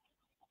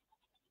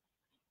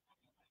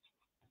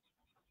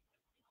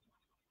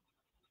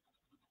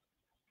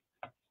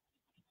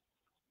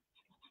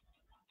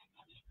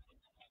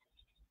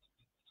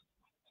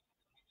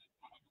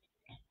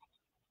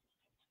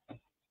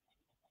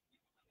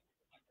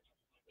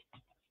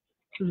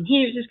 And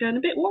here it's just going a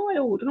bit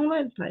wild and all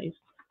over the place.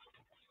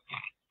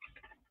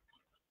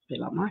 A bit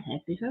like my hair,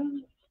 to be fair.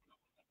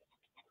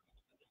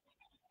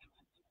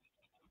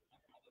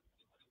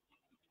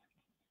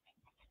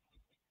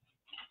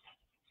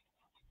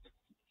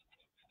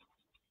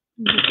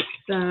 Get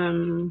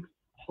some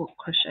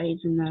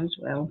crochets in there as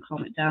well.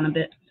 Calm it down a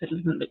bit so it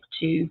doesn't look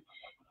too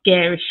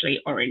garishly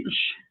orange.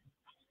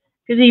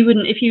 Because he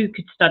wouldn't, if you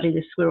could study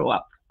this squirrel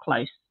up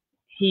close,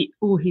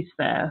 all his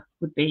fur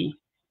would be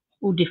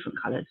all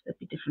different colours. There'd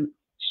be different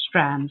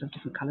strands of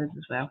different colours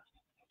as well.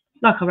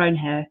 Like our own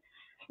hair,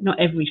 not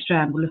every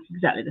strand will look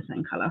exactly the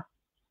same colour.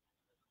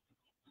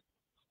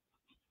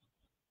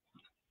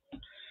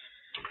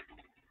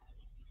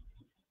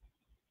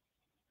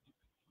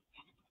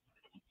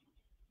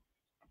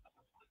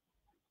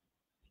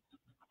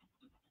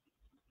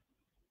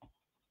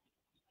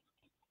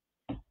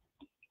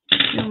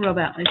 We'll rub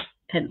out those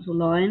pencil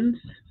lines.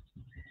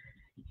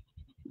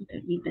 We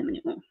don't need them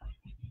anymore.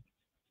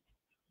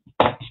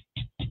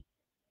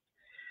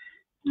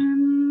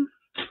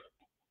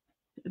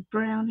 Bit of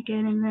brown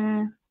again in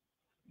there.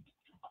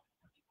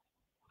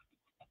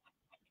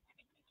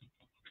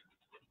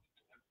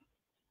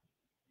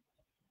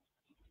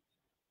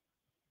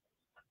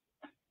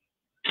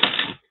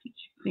 I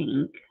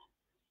think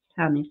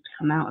tail needs to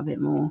come out a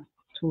bit more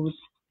towards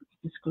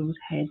the squirrel's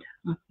head.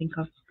 I think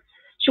I've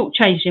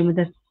shortchanged him with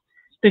the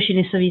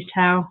bushiness of his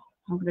tail.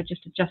 I'm going to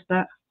just adjust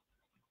that.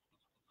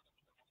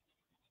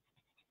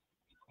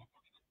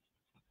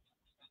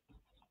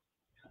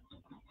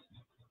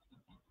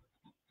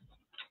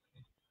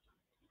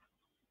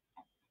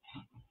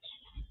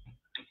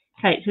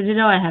 Okay, so did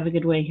I have a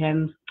good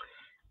weekend?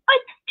 I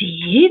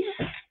did.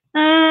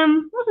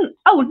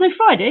 Wasn't no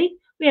Friday.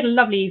 We had a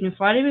lovely evening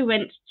Friday. We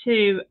went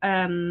to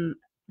the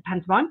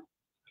pantomime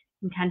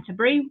in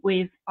Canterbury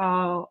with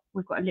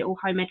we've got a little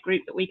homemade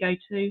group that we go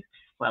to.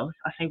 Well,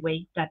 I say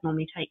we, Dad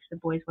normally takes the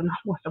boys when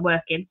they're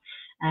working,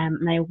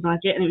 and they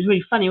organised it, and it was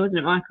really funny, wasn't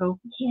it, Michael?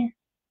 Yeah.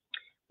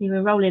 We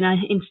were rolling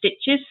in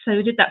stitches, so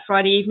we did that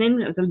Friday evening.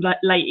 It was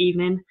a late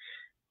evening,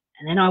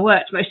 and then I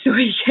worked most of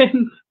the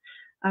weekend.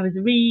 I was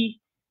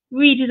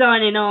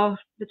redesigning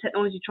the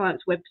Technology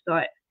Triumphs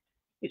website,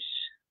 which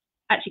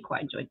I actually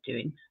quite enjoyed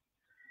doing,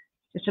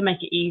 just to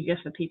make it easier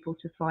for people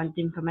to find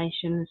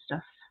information and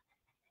stuff.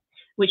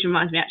 Which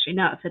reminds me, actually,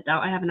 now I said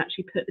that, I haven't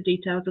actually put the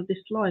details of this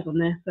live on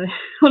there, so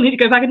I'll need to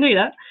go back and do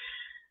that,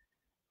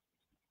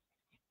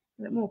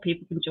 so that more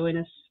people can join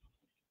us.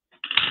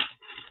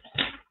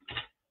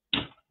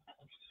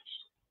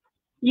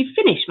 You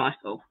finished,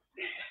 Michael?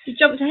 You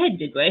jumped ahead,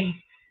 did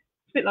we?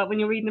 It's a bit like when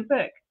you're reading a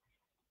book.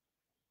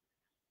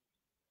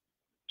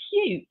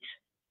 Cute.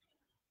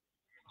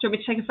 Do you want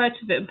me to take a photo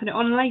of it and put it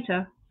on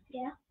later?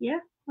 Yeah. Yeah,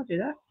 I'll do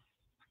that.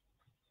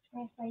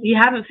 Okay. You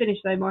haven't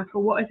finished though,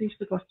 Michael. What has he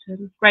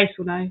forgotten? Grace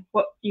will know.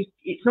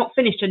 It's not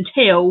finished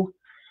until...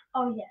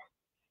 Oh, yeah.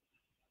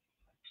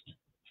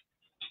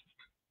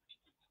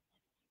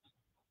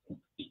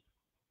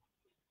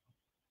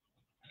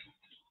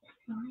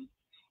 Right.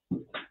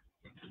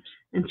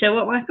 Until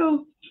what,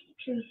 Michael?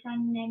 Should we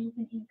sign the name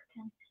with an ink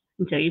pen?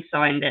 Until you've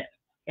signed it.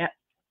 Yep.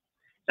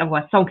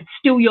 Otherwise, someone could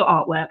steal your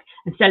artwork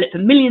and sell it for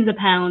millions of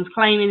pounds,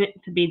 claiming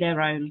it to be their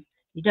own.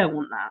 You don't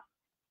want that.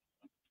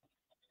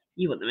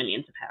 You want the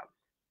millions of pounds.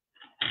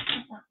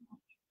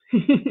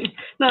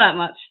 Not that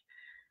much.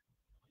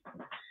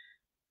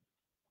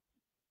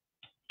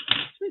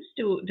 It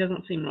still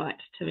doesn't seem right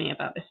to me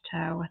about this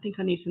towel. I think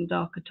I need some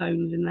darker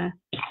tones in there.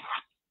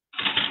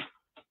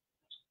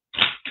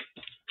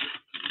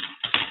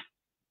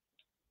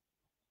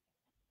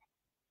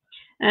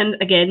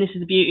 And again, this is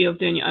the beauty of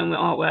doing your own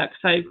artwork.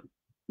 So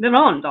there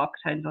aren't darker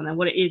tones on there.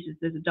 What it is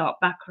there's a dark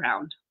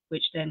background,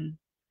 which then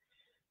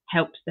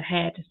helps the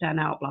hair to stand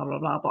out, blah, blah,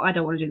 blah. But I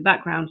don't want to do the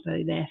background,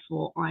 so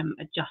therefore I'm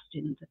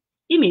adjusting the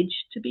image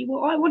to be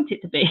what I want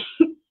it to be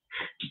so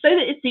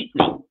that it suits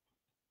me.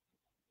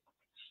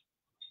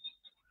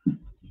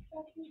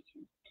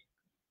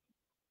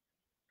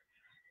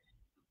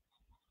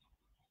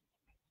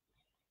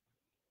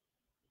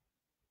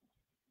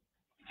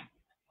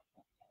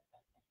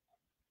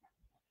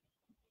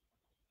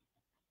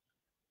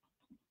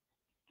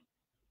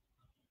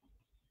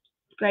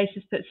 Grace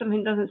has put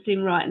something doesn't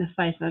seem right in the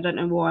face, and I don't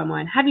know why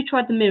mine. Have you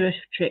tried the mirror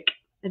trick?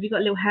 Have you got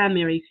a little hair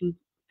mirror you can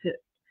put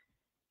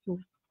your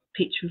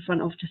picture in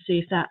front of to see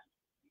if that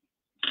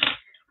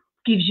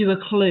gives you a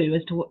clue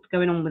as to what's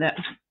going on with it?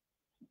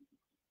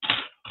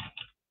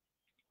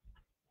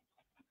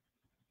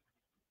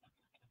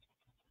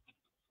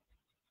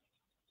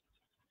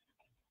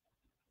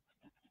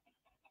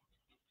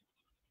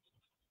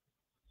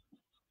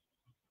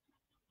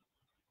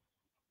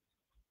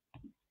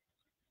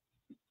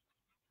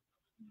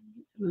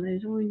 some of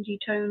those orangey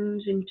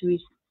tones into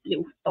his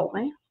little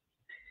thigh.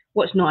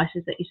 What's nice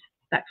is that his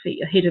back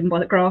feet are hidden by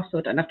the grass, so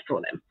I don't have to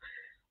draw them.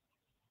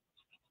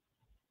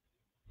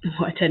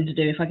 What I tend to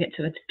do if I get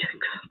to a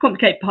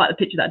complicated part of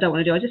the picture that I don't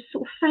want to do, I just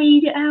sort of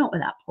fade it out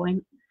at that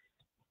point.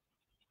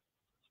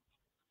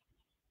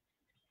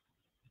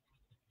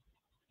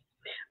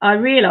 I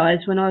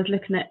realised when I was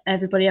looking at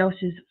everybody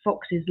else's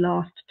foxes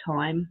last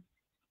time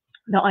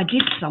that I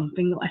did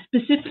something that I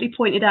specifically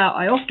pointed out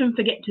I often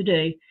forget to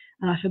do,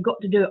 and I forgot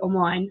to do it on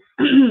mine,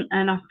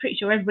 and I'm pretty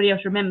sure everybody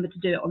else remembered to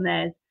do it on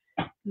theirs.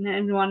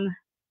 And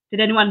did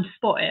anyone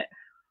spot it?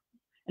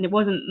 And it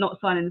wasn't not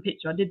signing the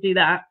picture. I did do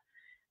that.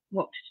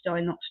 What did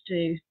I not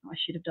do? I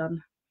should have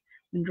done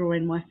when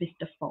drawing my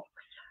sister fox.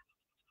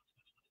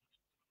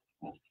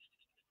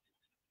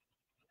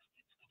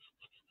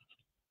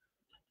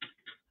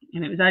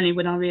 And it was only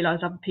when I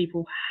realised other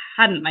people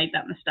hadn't made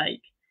that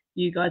mistake,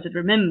 you guys had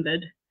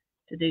remembered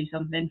to do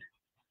something,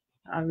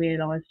 that I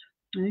realised,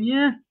 oh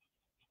yeah,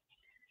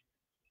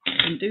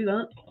 didn't do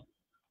that.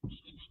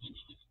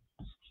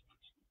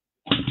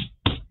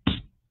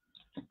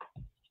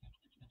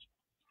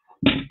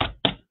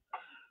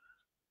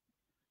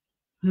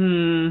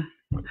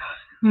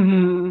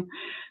 The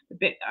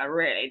bit I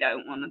really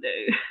don't want to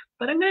do,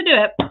 but I'm going to do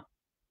it.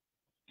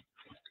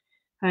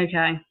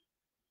 Okay.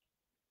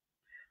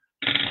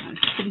 Let's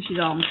finish his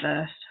arm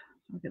first.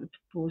 I'll get the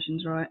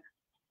proportions right.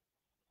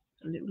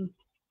 A little.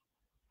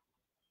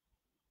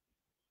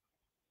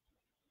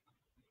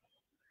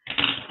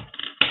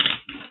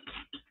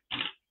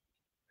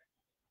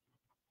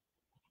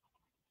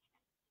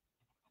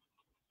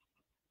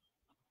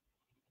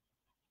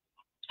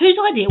 Whose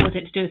idea was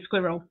it to do a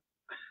squirrel?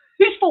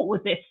 Whose fault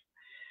was this?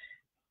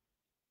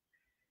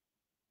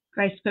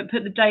 Grace put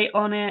the date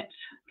on it.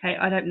 Okay,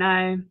 I don't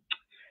know.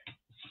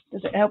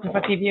 Does it help if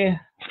I give you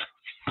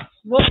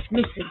what's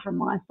missing from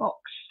my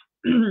fox?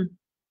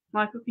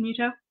 Michael, can you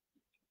tell?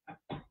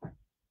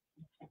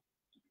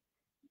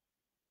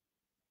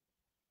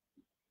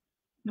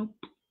 Nope.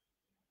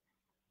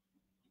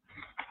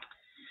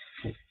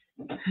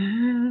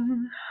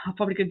 I'm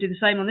probably going to do the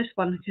same on this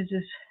one because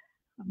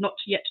I've not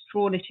yet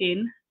drawn it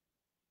in.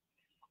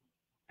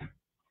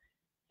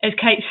 It's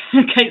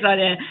Kate's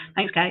idea.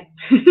 Thanks, Kate.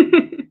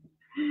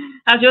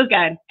 How's yours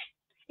going?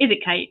 Is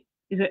it Kate?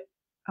 Is it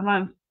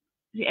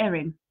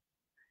Erin?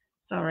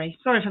 Sorry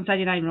if I'm saying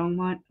your name wrong.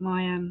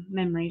 My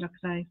memory, like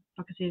I say,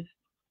 like a sieve.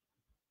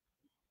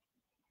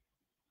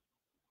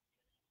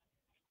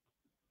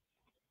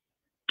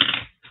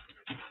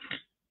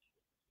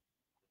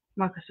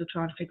 Michael's still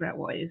trying to figure out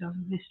what it is. I've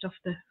missed off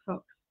the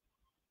fox.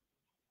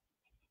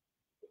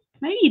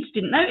 Maybe you just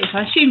didn't notice.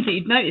 I assumed that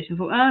you'd noticed and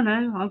thought, oh no,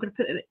 I'm going to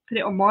put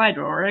it on my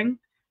drawing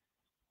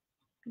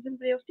because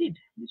everybody else did.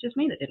 It's just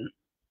me that didn't.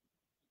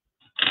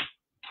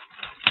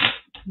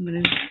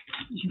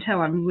 You can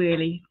tell I'm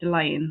really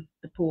delaying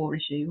the paw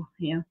issue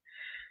here.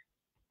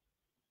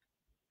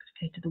 Let's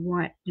go to the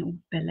white little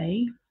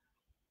belly.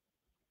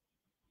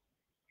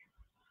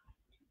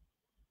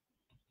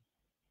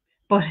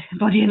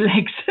 Body and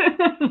legs.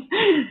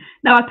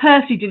 No, I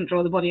personally didn't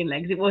draw the body and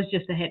legs. It was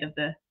just the head of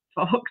the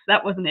fox.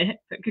 That wasn't it.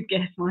 But good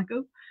guess,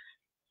 Michael.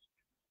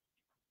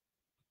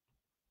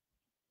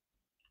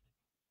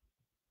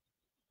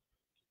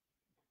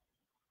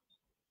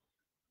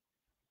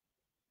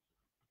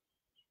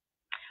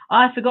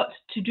 I forgot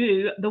to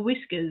do the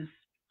whiskers.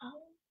 Oh.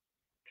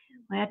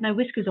 I had no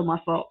whiskers on my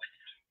fox.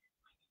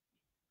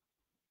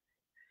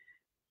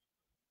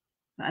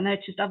 But I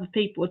noticed other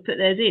people had put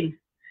theirs in.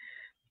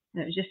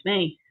 It was just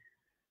me.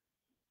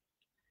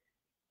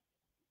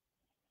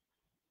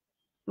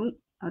 Oh,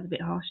 that was a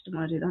bit harsh. Didn't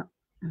want to do that.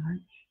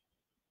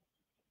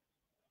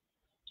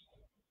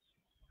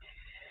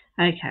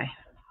 Okay.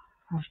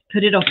 I've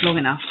put it off long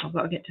enough. I've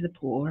got to get to the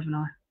paw, haven't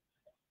I?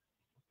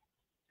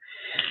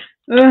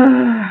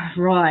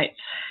 Right.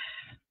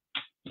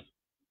 That's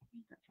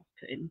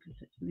put in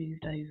because it's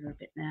moved over a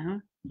bit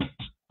now.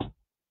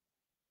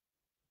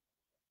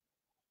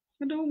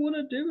 I don't want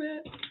to do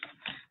it.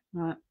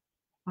 Right.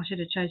 I should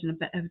have chosen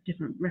a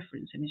different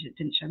reference image that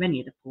didn't show any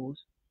of the paws.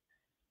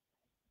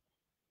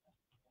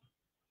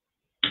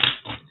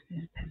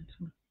 There's a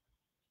pencil.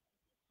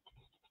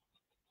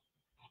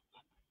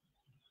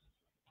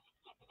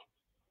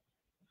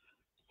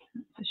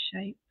 That's the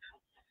shape.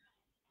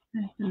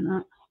 There's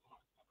that.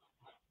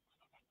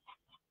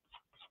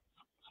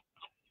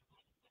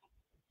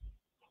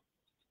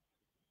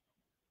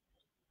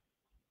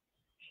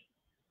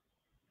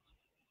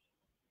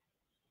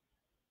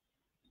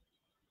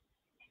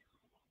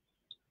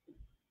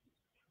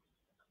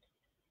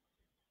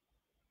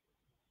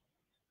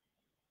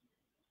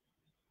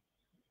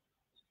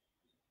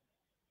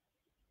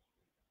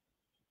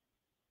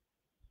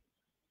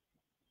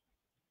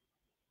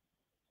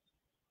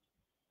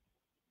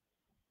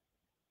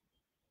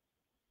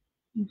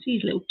 You can see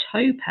his little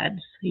toe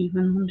pads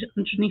even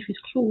underneath his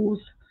claws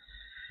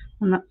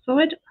on that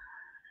side.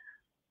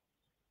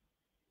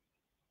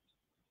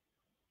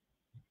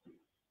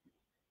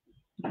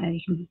 Yeah,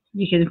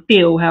 you can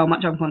feel how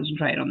much I'm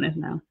concentrating on this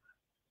now.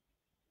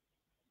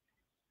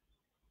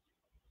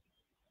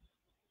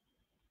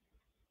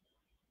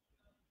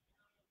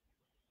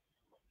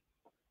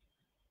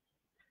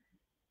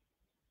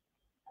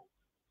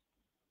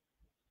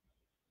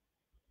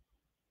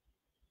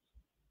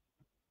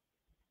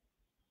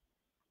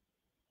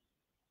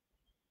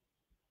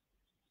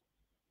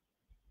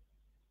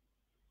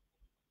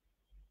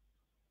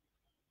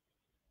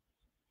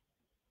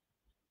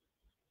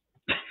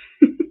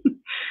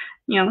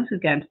 Yeah, this is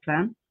going to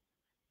plan.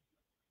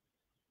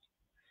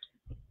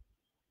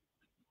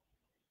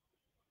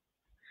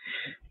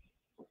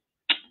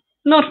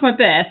 Not my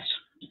best,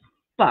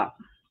 but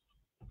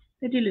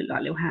they do look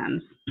like little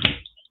hands.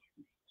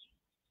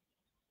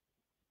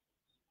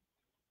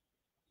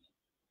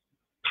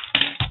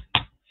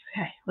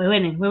 Okay, we're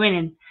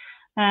winning.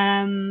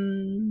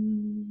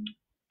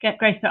 Get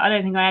Grace, but I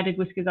don't think I added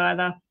whiskers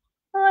either.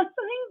 Oh, I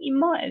think you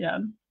might have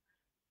done.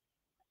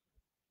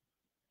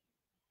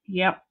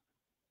 Yep.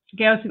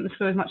 Girls think the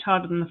squirrel is much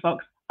harder than the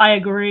fox. I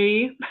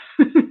agree.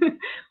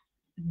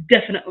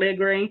 Definitely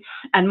agree.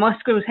 And my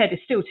squirrel's head is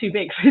still too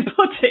big for his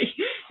body.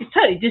 It's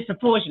totally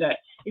disproportionate.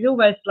 He's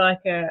almost like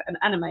an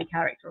anime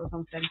character or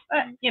something.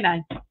 But, you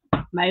know,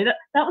 maybe that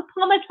was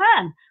part of my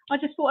plan. I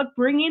just thought I'd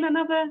bring in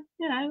another,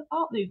 you know,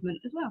 art movement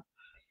as well.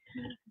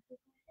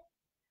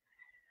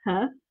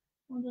 Huh?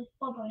 One of those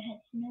bobo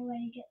heads, you know, where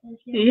you get those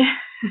little... Yeah.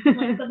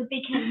 Like, got the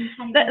big head and the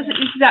tiny That's head.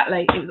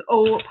 exactly. It was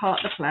all part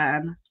of the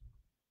plan.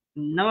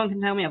 No one can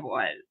tell me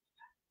otherwise.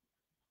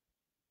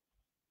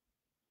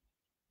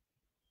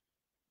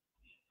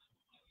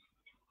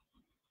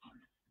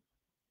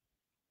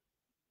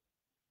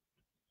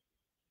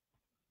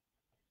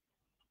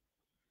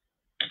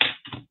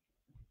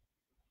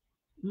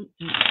 The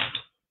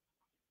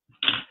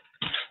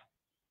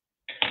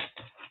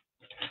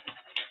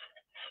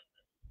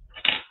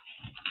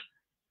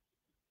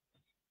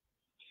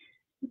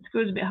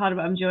squirrel's a bit harder,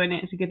 but I'm enjoying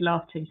it. It's a good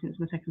laugh too, since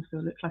my second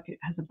squirrel looks like it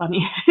has a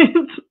bunny head.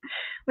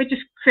 We're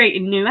just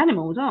creating new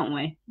animals, aren't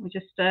we? We're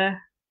just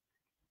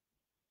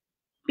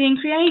being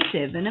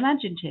creative and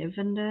imaginative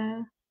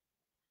and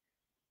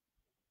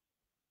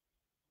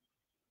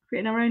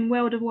creating our own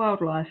world of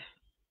wildlife.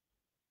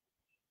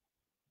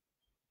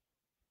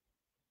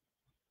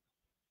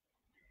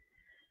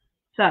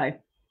 So, I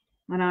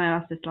know I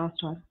asked this last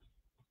time.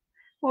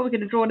 What are we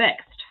going to draw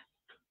next?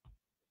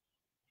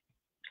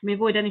 Can we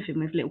avoid anything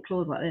with little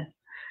claws like this?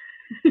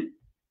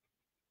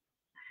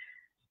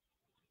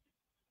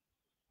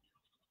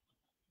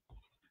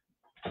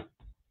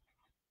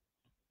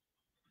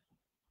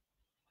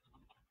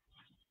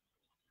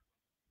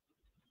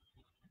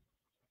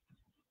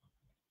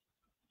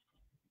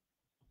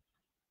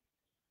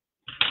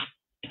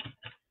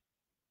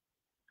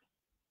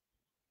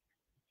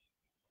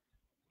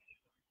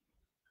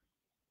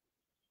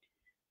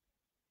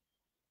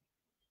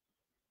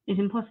 It's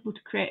impossible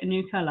to create a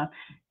new colour.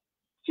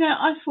 Do you know,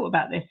 I've thought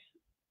about this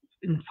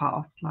in the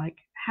past. Like,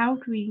 how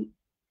do we...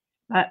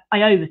 I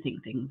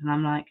overthink things, and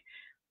I'm like,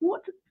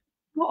 what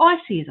I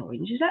see as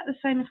orange, is that the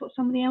same as what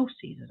somebody else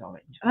sees as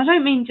orange? And I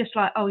don't mean just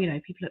like, oh, you know,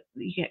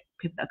 you get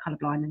people that are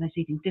colourblind and they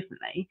see things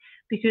differently.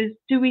 Because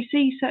do we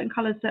see certain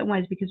colours certain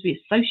ways because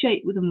we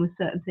associate with them with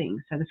certain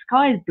things? So the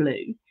sky is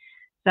blue,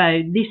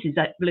 so this is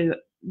that blue,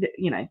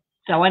 you know.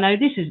 So I know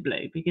this is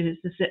blue because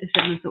it's the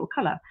similar sort of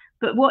colour.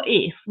 But what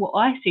if what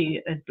I see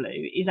as blue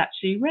is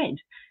actually red?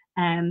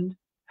 And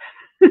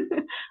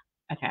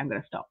okay, I'm going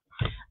to stop.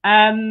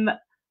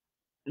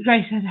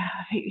 Grace said,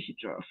 I think we should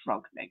draw a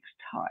frog next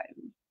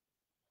time.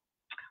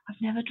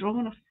 I've never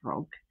drawn a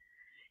frog.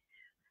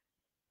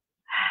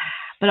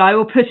 But I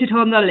will put it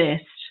on the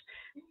list.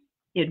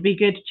 It'd be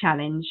a good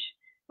challenge.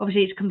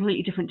 Obviously, it's a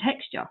completely different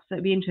texture, so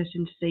it'd be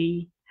interesting to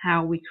see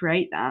how we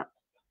create that,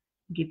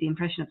 give the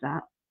impression of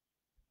that.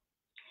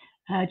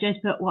 Jess,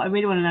 but what I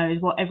really want to know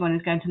is what everyone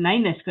is going to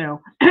name their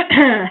squirrel.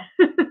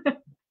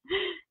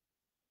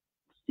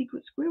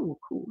 Secret squirrel, of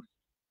course.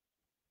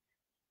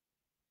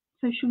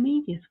 Social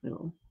media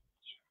squirrel.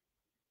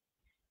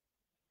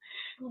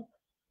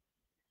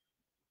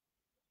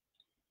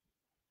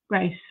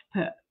 Grace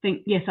put,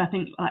 yes, I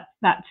think like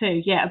that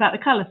too. Yeah, about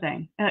the colour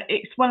thing.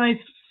 It's one of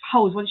those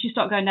holes. Once you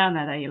start going down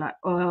there, you're like,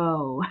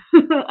 oh,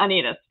 I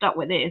need to stop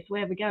with this.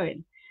 Where are we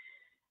going?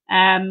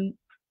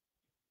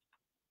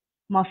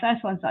 My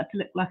first one started to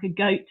look like a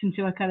goat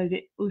until I coloured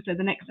it. Also,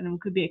 the next animal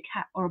could be a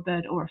cat or a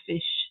bird or a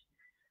fish.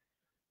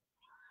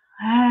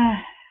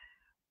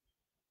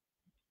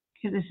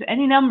 Because there's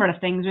any number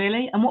of things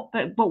really, and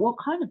but what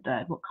kind of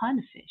bird, what kind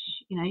of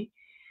fish, you know?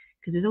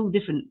 Because there's all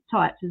different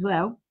types as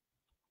well.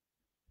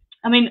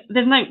 I mean,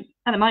 there's no,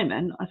 at the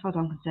moment, as far as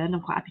I'm concerned,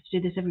 I'm quite happy to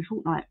do this every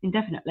fortnight,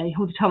 indefinitely,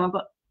 all the time I've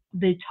got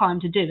the time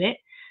to do it.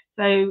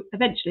 So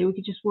eventually we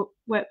could just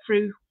work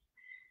through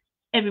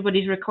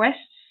everybody's requests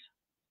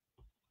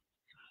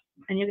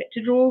and you'll get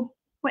to draw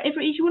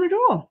whatever it is you want to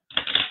draw.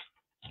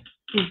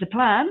 Is the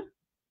plan.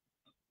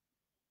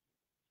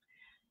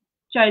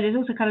 Joe, there's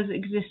also colours that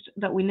exist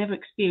that we never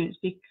experience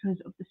because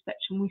of the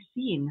spectrum we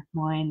see in.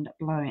 Mind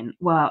blowing.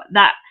 Well,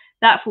 that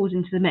falls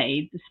into the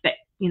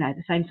you know,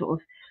 the same sort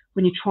of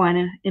when you're trying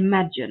to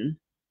imagine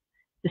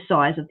the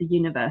size of the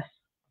universe.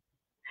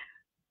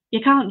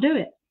 You can't do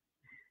it.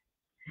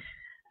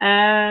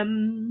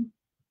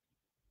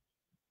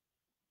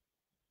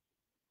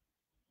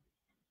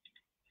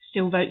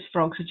 Still votes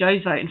frog, so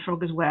Joe's voting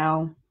frog as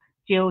well.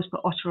 Jill's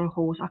put otter or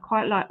horse. I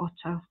quite like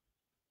otter.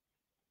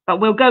 But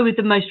we'll go with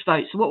the most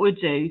votes. So what we'll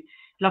do,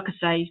 like I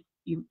say,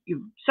 you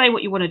say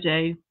what you want to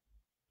do.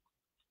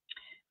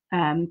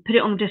 put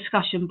it on the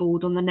discussion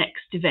board on the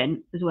next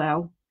event as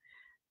well,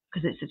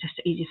 because it's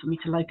just easier for me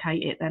to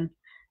locate it then.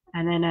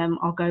 And then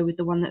I'll go with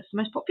the one that's the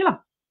most popular.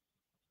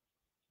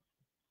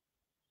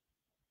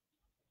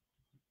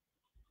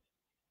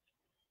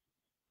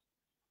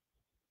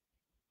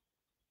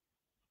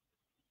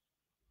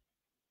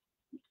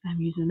 I'm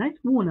using a nice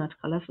walnut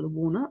colour for the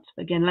walnuts.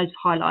 But again, loads of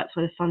highlights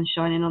where the sun's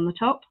shining on the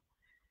top.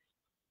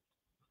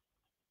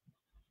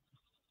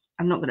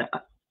 I'm not going to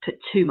put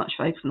too much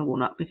focus on the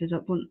walnut because I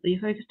want the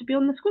focus to be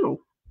on the squirrel.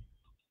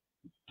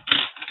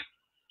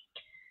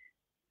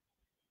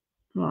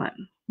 Right,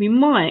 we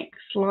might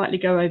slightly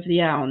go over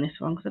the owl on this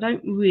one because I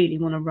don't really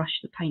want to rush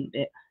the paint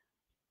bit.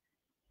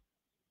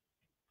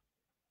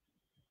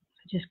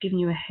 Just giving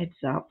you a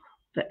heads up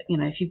that, you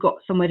know, if you've got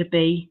somewhere to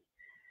be,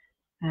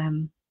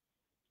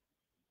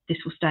 this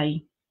will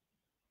stay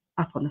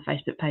up on the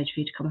Facebook page for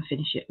you to come and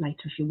finish it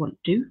later if you want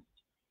to.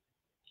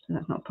 So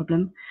that's not a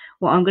problem.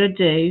 What I'm going to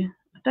do,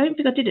 I don't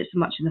think I did it so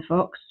much in the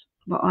fox,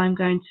 but I'm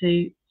going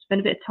to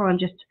spend a bit of time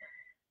just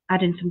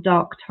adding some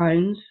dark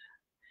tones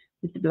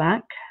with the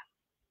black.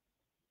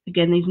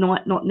 Again, these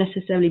might not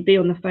necessarily be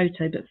on the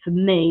photo, but for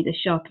me, they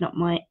sharpen up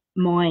my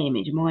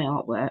image, my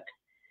artwork,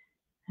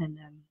 and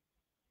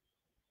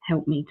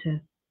help me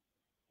to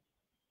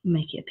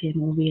make it appear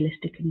more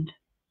realistic and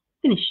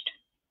finished.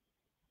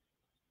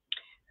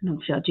 And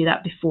obviously I'll do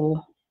that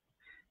before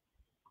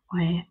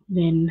I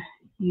then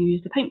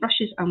use the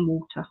paintbrushes and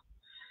water.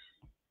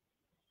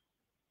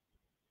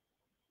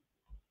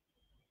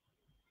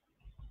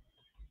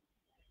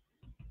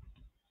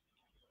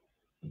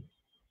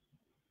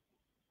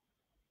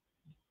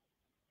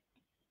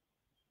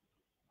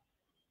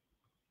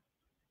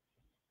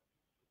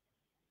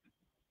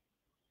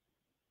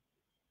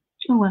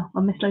 Oh well, I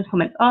missed loads of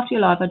comments. After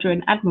your live, I drew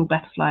an admiral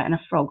butterfly and a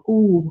frog.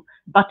 Ooh,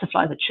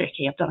 butterflies are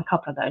tricky. I've done a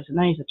couple of those, and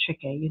those are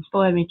tricky. You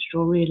inspire me to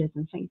draw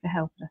realism. Thank you for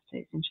helping us too.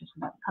 It's interesting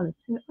about the colours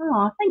too.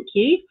 Oh, thank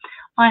you.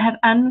 I have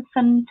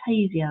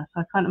aphantasia,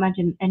 so I can't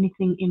imagine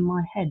anything in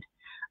my head.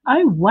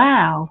 Oh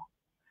wow.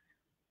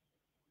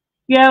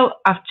 Yeah,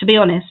 to be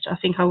honest, I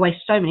think I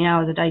waste so many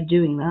hours a day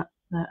doing that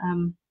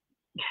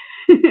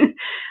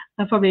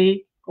I'll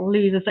probably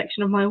lose a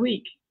section of my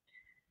week.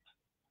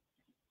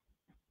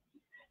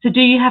 So do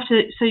you have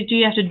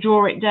to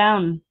draw it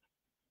down?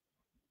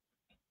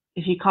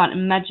 If you can't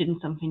imagine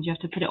something, do you have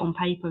to put it on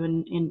paper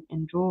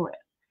and draw it?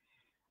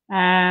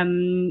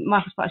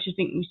 Michael Sparks should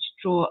think we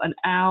should draw an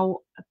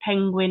owl, a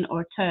penguin,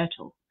 or a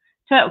turtle.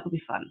 Turtle could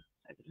be fun.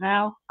 So an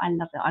owl, I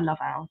love it. I love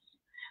owls.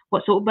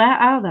 What sort of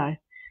owl though?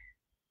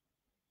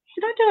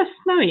 Did I do a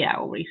snowy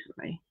owl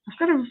recently? I've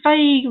got a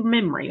vague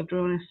memory of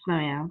drawing a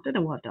snowy owl. Don't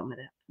know what I've done with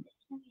it.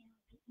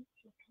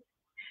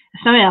 A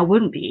snowy owl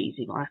wouldn't be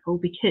easy, Michael,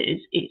 because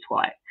it's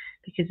white.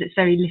 Because it's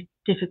very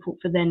difficult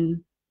for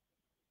them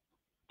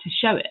to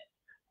show it.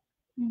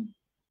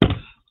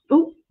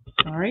 Oh,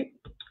 sorry.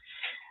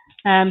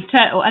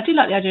 Turtle. I do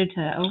like the idea of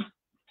turtle.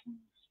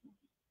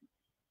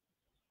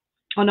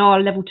 On our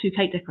level 2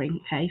 cake decorating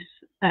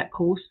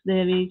course,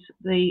 there is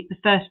the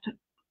first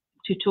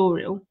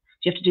tutorial. So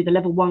you have to do the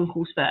level 1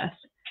 course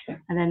first,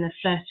 and then the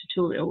first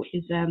tutorial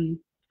is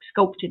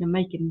sculpting and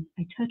making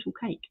a turtle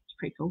cake. It's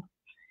pretty cool.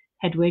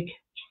 Hedwig.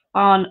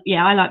 Barn.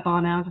 Yeah, I like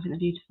barn owls. I think they're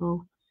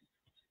beautiful.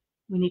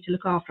 We need to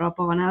look after our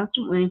barn owls,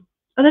 don't we?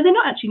 Although they're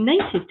not actually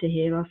native to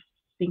here, I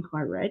think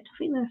I read. I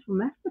think they're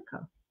from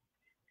Africa.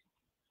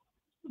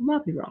 I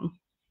might be wrong.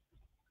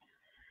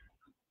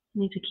 I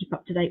need to keep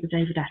up to date with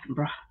David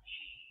Attenborough.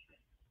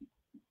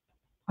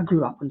 I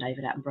grew up on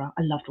David Attenborough.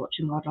 I loved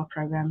watching wildlife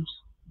programs.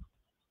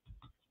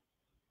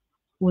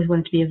 Always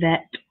wanted to be a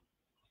vet,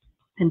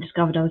 then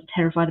discovered I was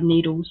terrified of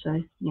needles,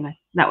 so, you know,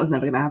 that was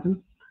never going to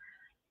happen.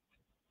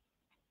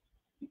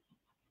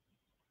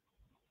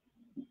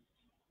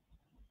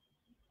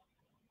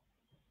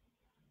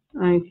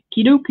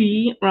 Okie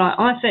dokie. Right,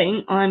 I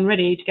think I'm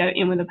ready to go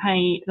in with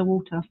the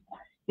water.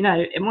 You know,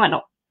 it might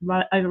not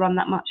overrun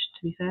that much,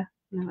 to be fair.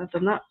 I've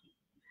done that.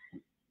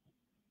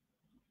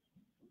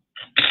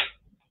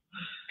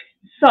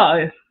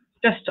 So,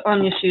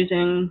 I'm just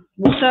using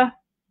water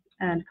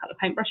and a couple of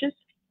paintbrushes.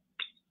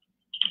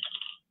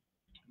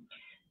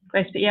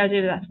 Grace, but yeah, I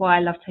do. That's why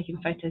I love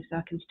taking photos, so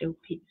I can still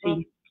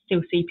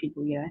see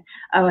people. You know.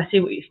 Oh, I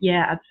see what you.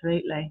 Yeah,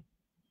 absolutely,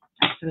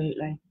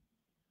 absolutely.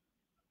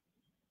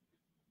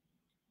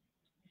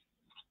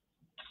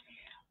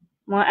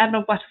 My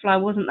admiral butterfly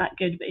wasn't that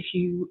good, but if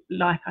you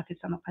like, I could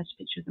post a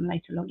picture of them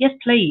later on. Yes,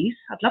 please.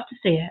 I'd love to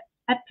see it.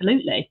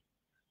 Absolutely.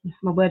 That's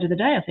my word of the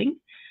day, I think.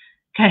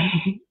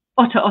 Okay.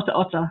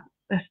 Otter.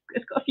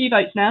 It's got a few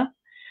votes now.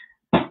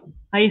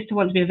 I used to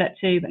want to be a vet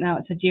too, but now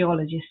it's a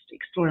geologist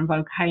exploring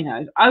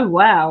volcanoes. Oh,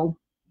 wow.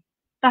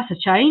 That's a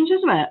change,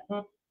 isn't it?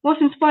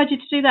 What's inspired you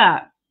to do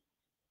that?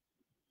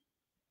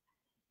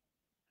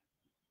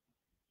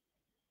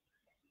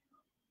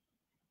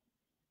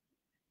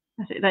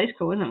 That is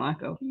cool, isn't it,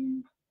 Michael?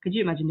 Mm. Could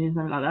you imagine doing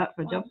something like that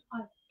for a job?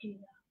 I'd do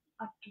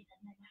that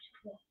no matter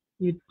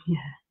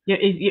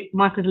what.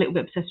 Michael's a little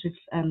bit obsessed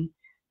with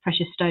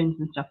precious stones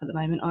and stuff at the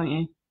moment, aren't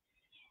you?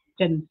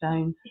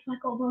 gemstones. If I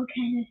got a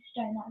volcano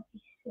stone, that would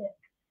be sick.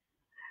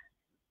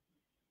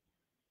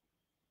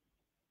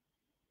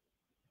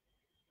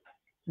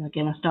 So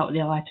again, I start with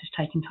the eye, just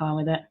taking time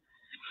with it.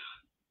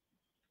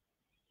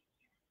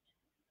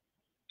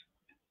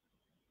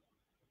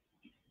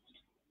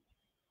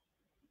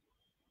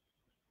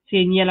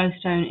 Seeing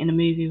Yellowstone in a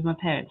movie with my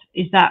parents.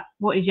 Is that,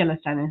 what is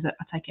Yellowstone? Is it,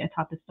 I take it, a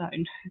type of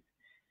stone?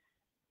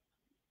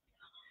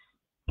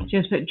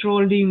 Just put draw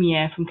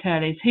Lumiere from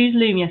Curly's. Who's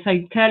Lumiere? So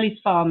Curly's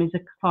farm is a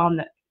farm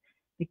that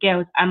the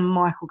girls and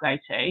Michael go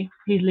to.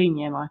 Who's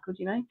Lumiere, Michael?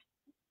 Do you know?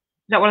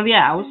 Is that one of the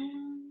owls?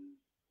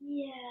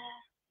 Yeah,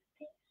 I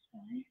think so.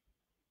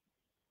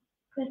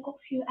 They've got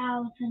a few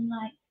owls and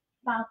like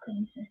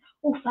falcons.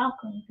 All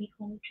falcons would be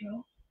cool to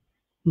draw.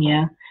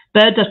 Yeah.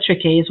 Birds are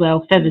tricky as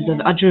well. Feathers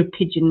Yeah. I drew a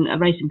pigeon, a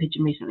racing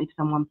pigeon recently for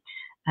someone,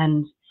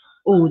 and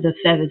all the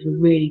feathers were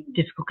really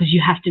difficult because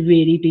you have to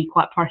really be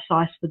quite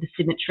precise with the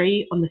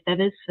symmetry on the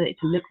feathers for it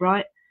to look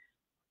right.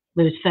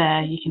 Whereas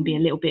fur, you can be a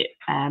little bit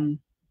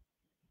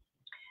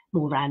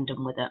more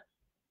random with it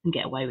and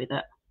get away with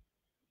it.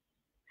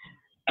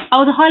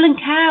 Oh, the Highland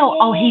cow.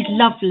 Oh, he's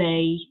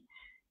lovely.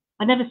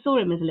 I never saw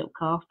him as a little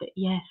calf, but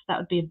yes, that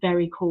would be a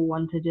very cool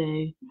one to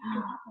do.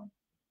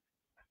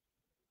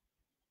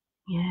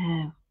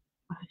 Yeah.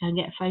 I could go and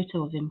get a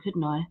photo of him,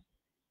 couldn't I?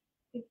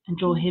 And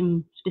draw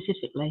him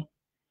specifically.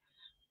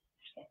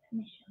 Get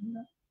permission,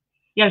 but...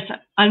 Yes,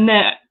 I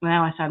know.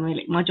 Now I sound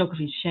really. My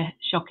geography is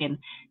shocking.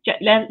 The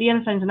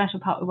Yellowstone is a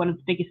national park with one of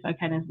the biggest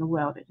volcanoes in the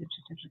world. It's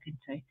interesting to look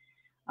into.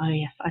 Oh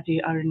yes, I do.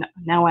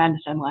 Now I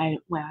understand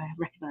where I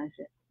recognise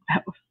it.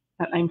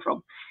 That name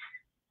from.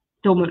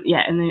 Dormant,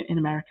 yeah, in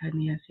America, in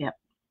the US, yeah.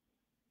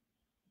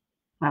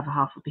 My other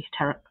half would be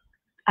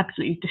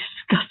absolutely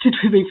disgusted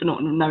with me for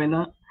not knowing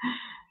that.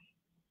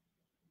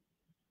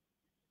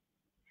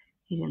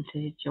 He's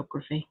into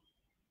geography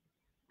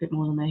a bit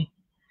more than me.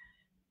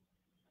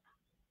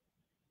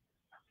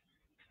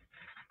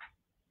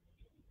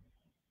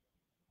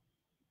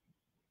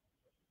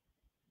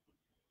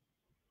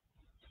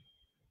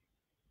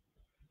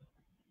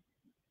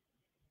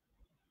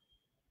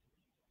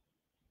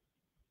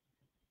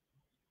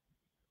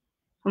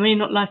 I'm really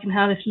not liking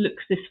how this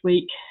looks this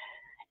week.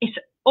 It's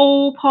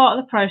all part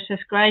of the process,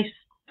 Grace.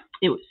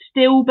 It was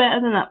still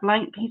better than that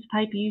blank piece of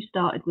paper you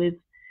started with,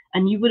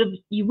 and you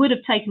would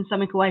have taken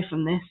something away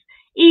from this,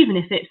 even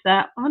if it's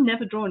that I'm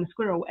never drawing a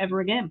squirrel ever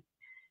again.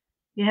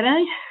 You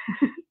know?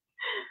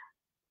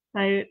 So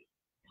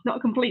it's not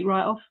a complete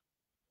write-off.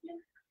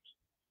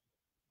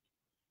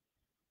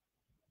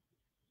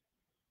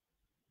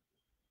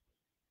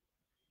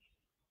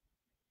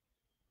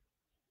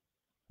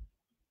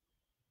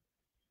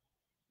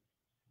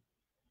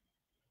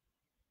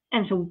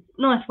 And it's a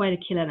nice way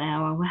to kill an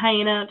hour. We're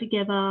hanging out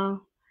together,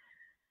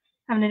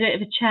 having a bit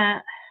of a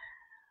chat.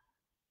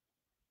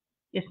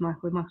 Yes, Michael,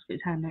 we must put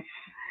his hand up.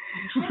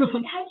 How do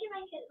you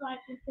make it like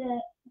with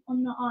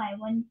on the eye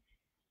when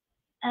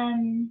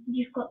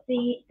you've got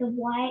the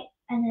white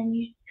and then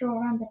you draw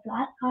around the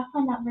black? I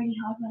find that really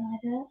hard when I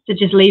do it. So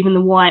just leaving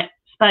the white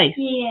space?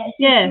 Yeah.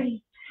 Yeah.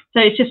 Really... So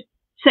it's just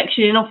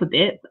sectioning off a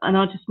bit, and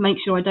I'll just make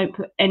sure I don't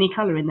put any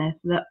colour in there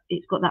so that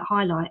it's got that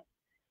highlight.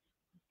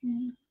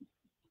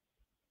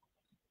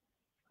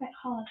 Quite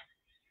hard.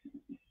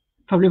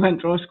 Probably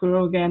won't draw a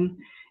squirrel again.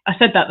 I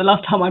said that the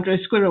last time I drew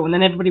a squirrel, and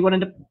then everybody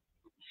wanted a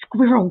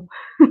squirrel.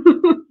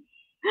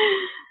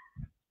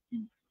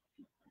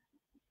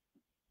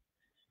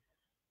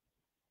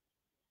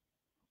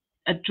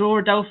 Draw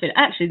a dolphin.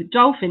 Actually, the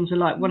dolphins are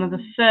like one of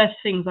the first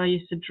things I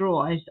used to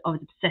draw. I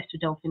was obsessed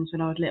with dolphins when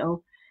I was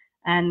little,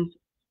 and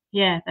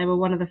yeah, they were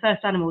one of the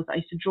first animals that I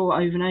used to draw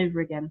over and over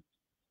again.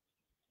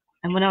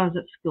 And when I was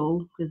at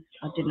school, because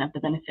I didn't have the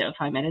benefit of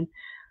home ed,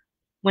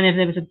 whenever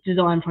there was a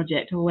design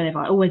project or whatever,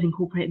 I always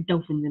incorporated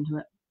dolphins into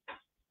it.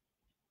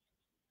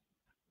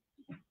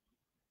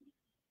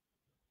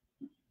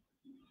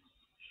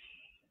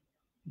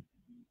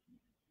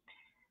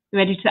 You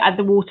ready to add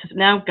the water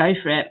now? Go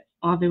for it.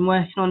 I've been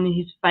working on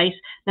his face.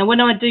 Now, when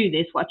I do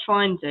this, what I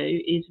try and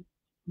do is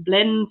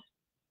blend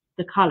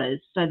the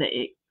colours so that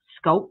it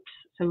sculpts.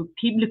 So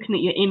keep looking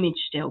at your image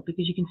still,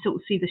 because you can sort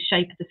of see the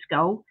shape of the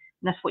skull.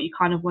 And that's what you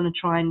kind of want to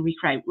try and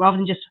recreate. Rather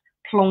than just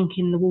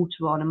plonking the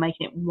water on and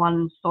making it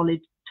one solid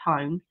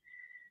tone,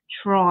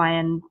 try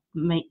and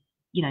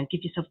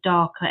give yourself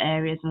darker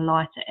areas and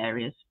lighter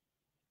areas.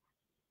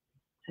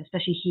 So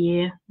especially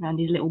here, around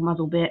his little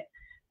muzzle bit,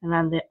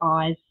 around the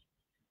eyes.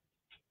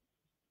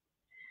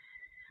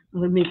 I'm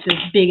going to move to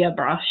a bigger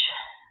brush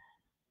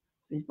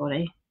for his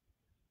body.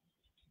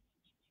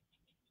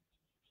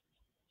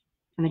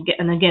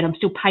 And again, I'm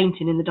still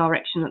painting in the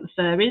direction that the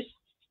fur is.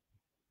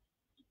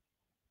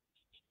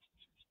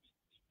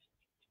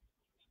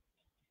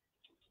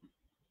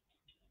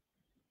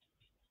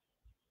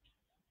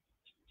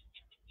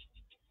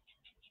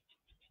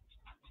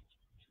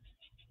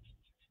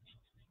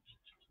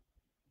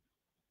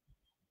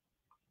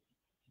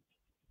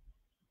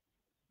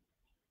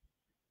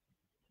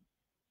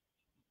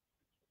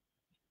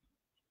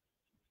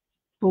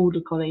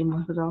 Border collie I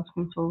was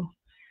asking for.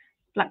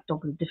 Black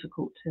dog is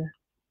difficult to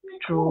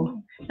draw.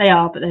 Oh, They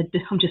are, but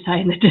I'm just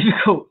saying they're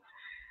difficult.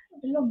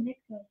 the long neck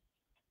though.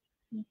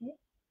 Okay.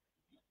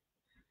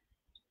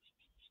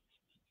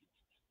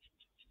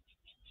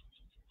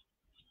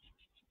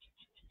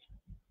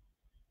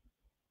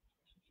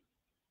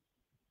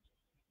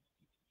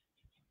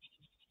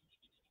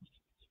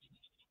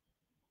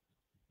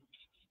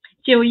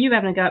 Jill, are you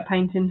having a go at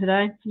painting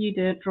today? You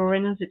do it,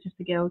 drawing, or is it just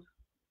the girls?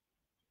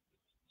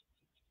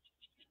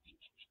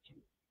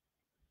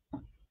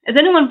 Is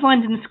anyone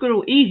finding the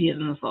squirrel easier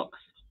than the fox?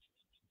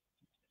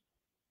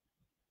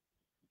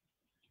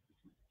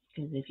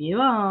 Because if you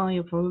are,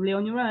 you're probably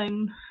on your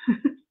own.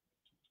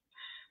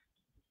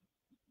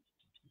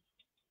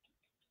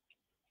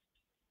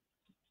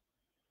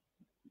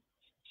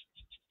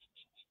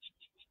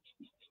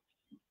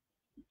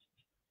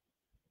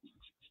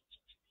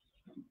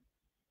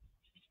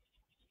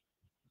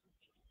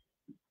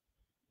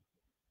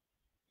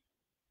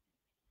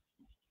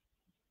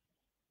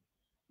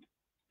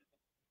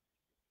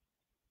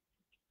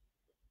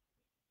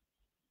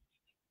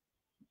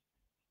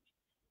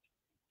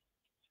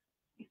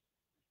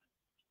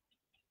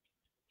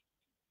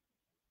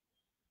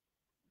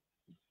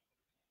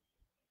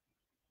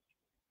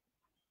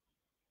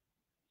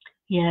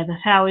 Yeah, the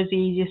how is the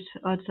easiest,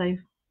 I'd say,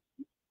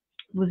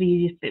 was the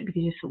easiest bit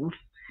because you sort of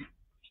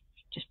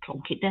just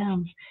plonk it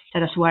down. You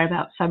don't have to worry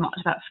about so much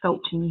about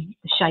sculpting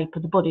the shape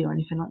of the body or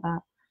anything like that.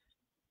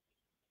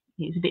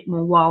 It's a bit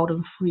more wild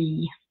and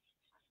free.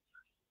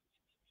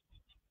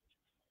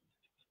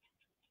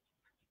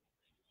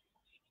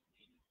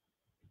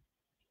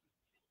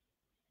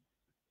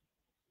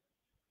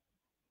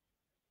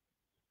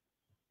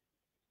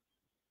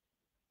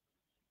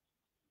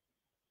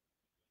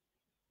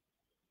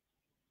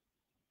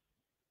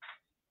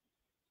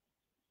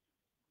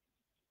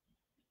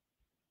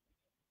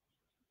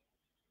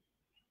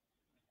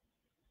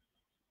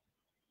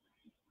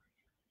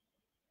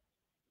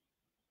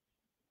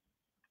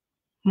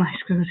 My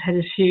squirrel's head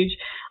is huge.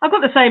 I've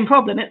got the same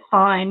problem, it's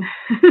fine.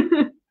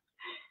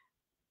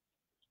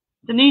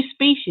 The new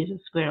species of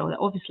squirrel that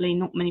obviously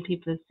not many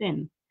people have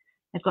seen,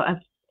 they've got a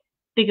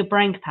bigger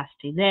brain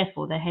capacity,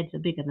 therefore their heads are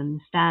bigger than the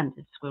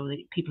standard squirrel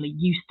that people are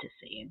used to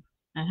seeing.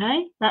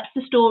 Okay, that's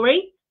the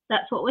story.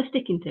 That's what we're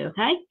sticking to,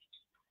 okay?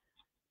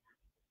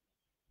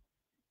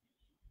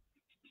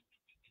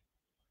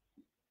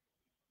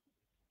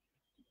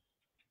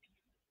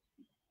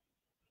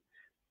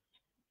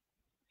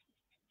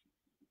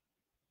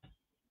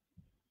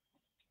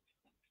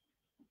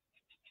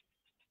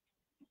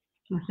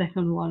 My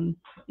second one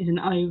is an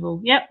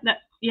oval. Yep,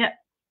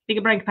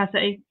 bigger brain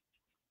capacity.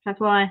 That's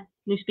why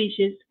new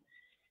species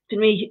been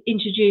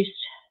reintroduced.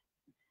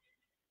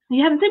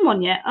 You haven't seen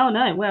one yet? Oh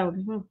no. Well,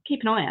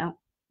 keep an eye out.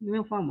 You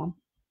will find one.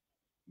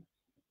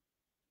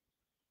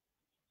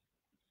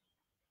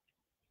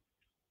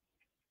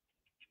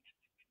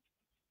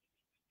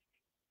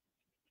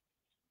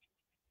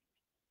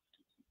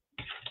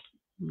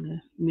 I'm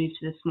gonna move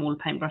to the smaller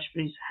paintbrush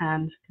for his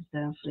hands because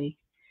they're obviously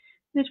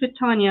a little bit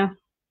tinier.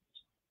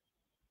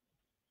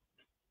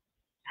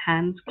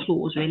 Hands,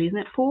 claws, really, isn't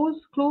it? Paws,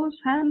 claws,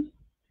 hands.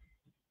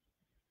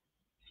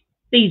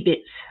 These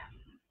bits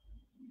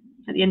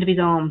at the end of his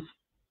arms.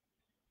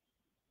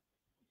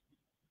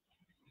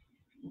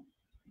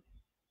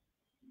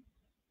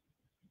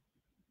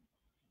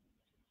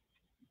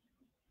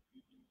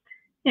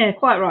 Yeah,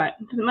 quite right.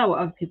 It doesn't matter what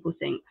other people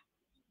think.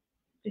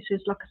 This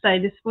is, like I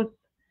say, this was,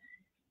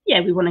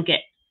 yeah, we want to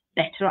get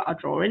better at our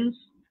drawings.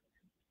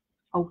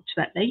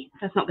 Ultimately,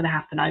 that's not going to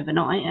happen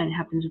overnight, and it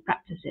happens with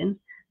practicing.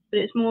 But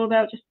it's more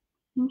about just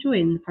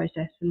enjoying the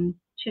process and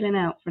chilling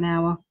out for an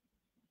hour.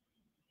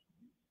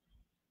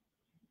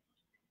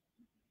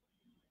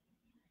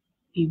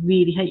 If you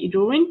really hate your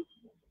drawing,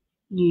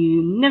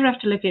 you never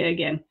have to look at it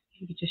again.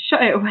 You can just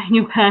shut it away in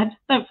your pad.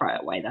 Don't throw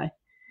it away though,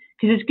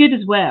 because it's good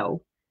as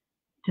well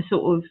to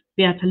sort of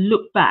be able to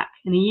look back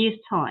in a year's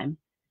time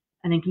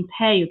and then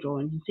compare your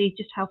drawings and see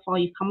just how far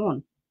you've come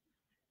on.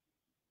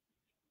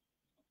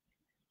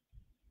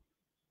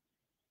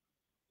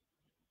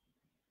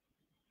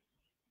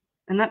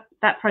 And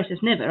that process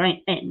never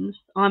ends.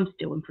 I'm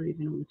still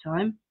improving all the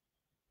time,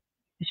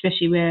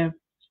 especially where I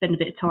spend a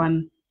bit of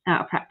time out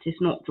of practice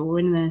not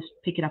drawing and then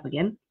pick it up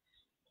again.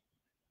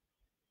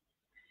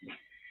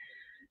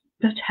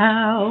 The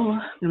towel.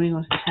 I'm going to move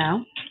on to the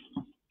towel.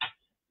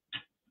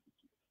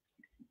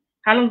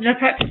 How long did I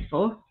practice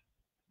for?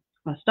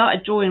 Well, I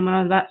started drawing when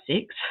I was about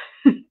 6.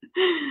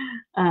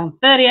 I'm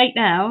 38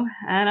 now,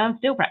 and I'm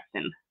still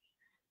practicing.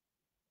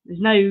 There's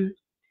no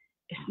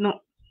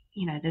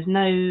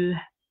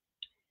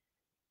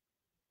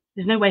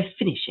way of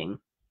finishing.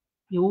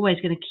 You're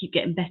always going to keep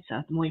getting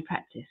better the more you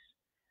practice,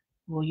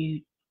 or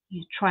you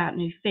try out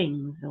new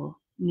things or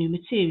new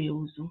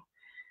materials, or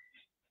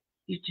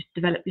you just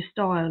develop your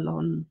style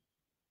on.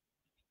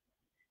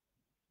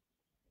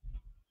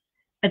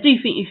 I do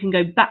think you can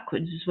go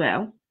backwards as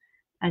well,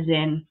 as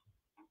in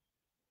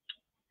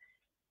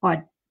I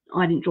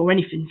didn't draw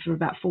anything for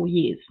about 4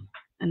 years,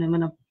 and then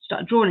when I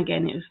started drawing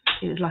again,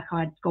 it was like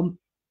I'd gone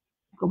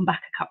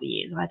back a couple of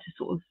years. I had to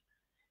sort of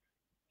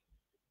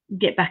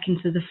get back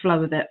into the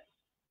flow of it.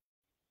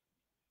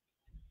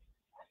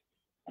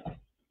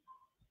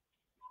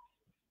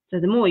 So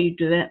the more you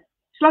do it,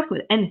 it's like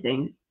with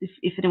anything.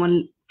 If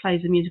anyone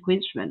plays a musical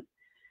instrument,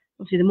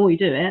 obviously the more you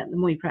do it, the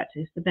more you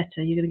practice, the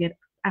better you're going to get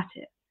at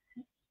it.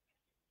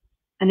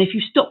 And if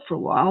you stop for a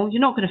while,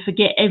 you're not going to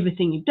forget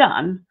everything you've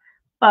done,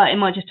 but it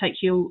might just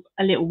take you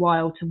a little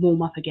while to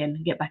warm up again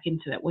and get back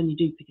into it when you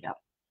do pick it up.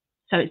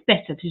 So it's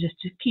better to just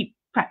keep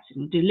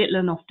practicing, do little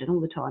and often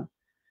all the time.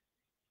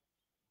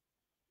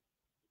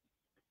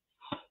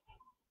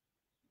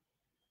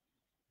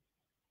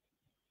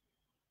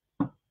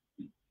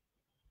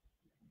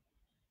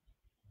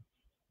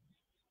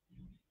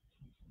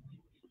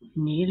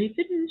 Nearly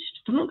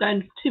finished. I'm not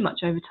going too much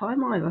over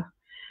time either.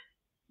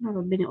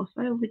 Another minute or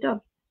so, we'll be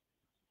done.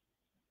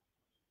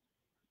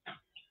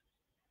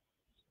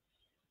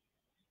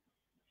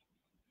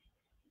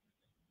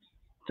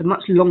 So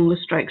much longer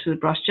strokes with the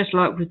brush, just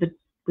like with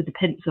the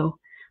pencil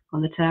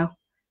on the towel.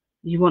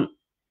 You want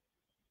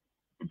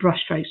the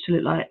brush strokes to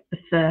look like the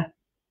fur.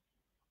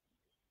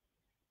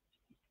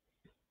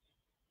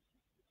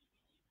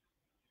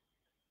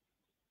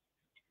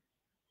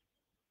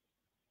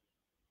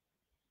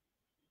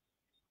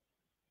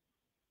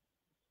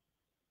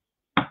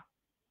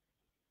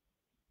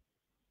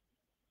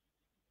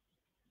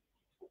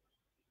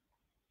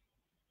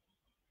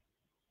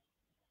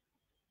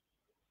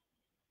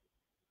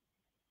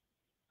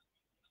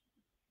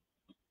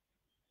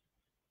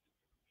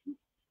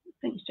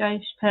 Thanks, Joe.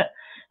 Put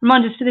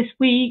reminders for this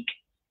week,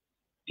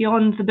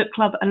 beyond the book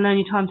club and learn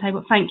your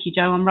timetable. Thank you,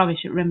 Joe. I'm rubbish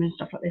at remembering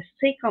stuff like this.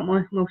 See, can't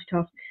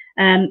multitask.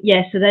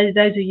 Yeah, so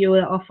those of you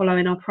that are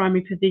following our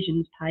primary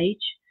provisions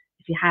page,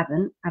 if you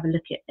haven't, have a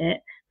look at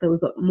it. But we've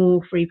got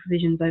more free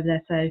provisions over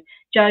there. So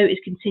Joe is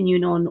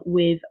continuing on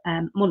with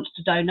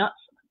Monster Donuts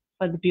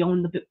for the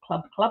Beyond the Book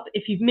Club.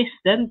 If you've missed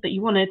them but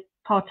you want to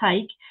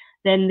partake,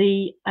 then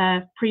the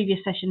previous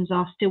sessions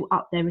are still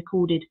up there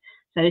recorded.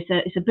 So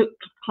it's a book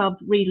club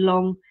read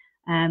along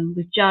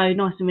with Joe,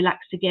 nice and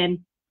relaxed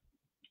again.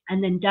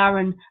 And then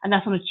Darren, and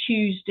that's on a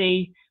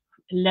Tuesday,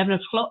 11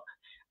 o'clock.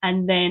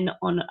 And then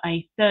on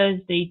a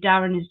Thursday,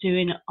 Darren is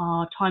doing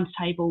our times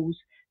tables.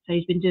 So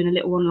he's been doing a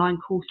little online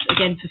course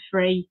again for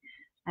free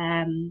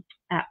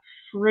at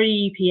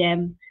 3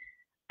 p.m.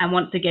 And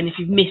once again, if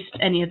you've missed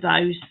any of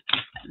those,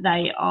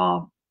 they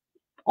are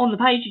on the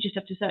page. You just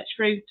have to search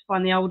through to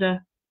find the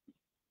older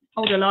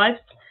lives.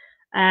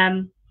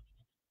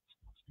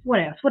 What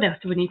else? What else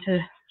do we need to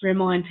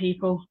remind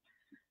people?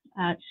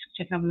 Just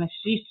check another message.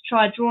 I used to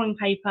try drawing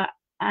paper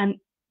and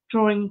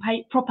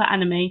proper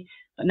anime,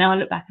 but now I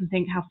look back and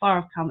think how far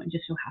I've come and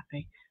just feel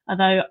happy.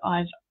 Although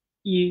I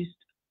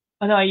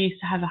used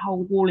to have a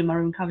whole wall in my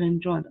room covered in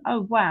drawings.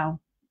 Oh wow,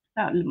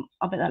 I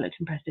bet that looks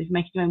impressive.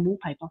 Making your own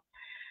wallpaper.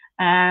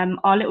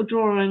 Our little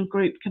drawing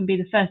group can be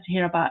the first to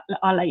hear about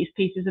our latest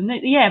pieces, and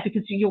yeah,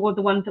 because you're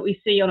the ones that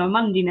we see on a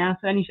Monday now.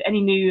 So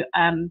any new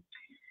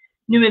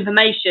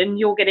information,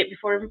 you'll get it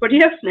before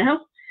everybody else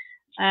now.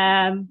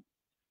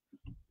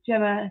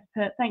 Gemma,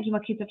 thank you. My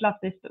kids have loved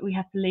this, but we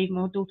have to leave.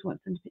 My daughter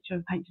wants to send a picture of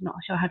a painting. Not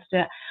sure how to do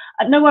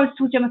it. No worries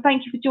at all, Gemma.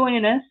 Thank you for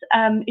joining us.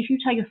 If you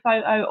take a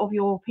photo of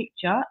your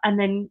picture and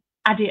then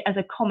add it as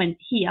a comment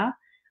here,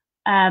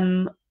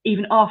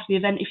 even after the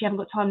event, if you haven't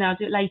got time now,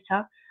 do it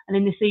later. And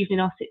then this evening,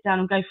 I'll sit down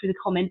and go through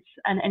the comments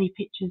and any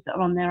pictures that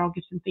are on there. I'll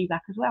give some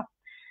feedback as well.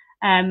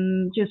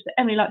 Just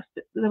Emily likes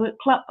the book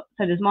club.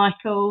 So does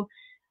Michael.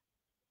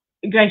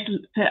 Grace,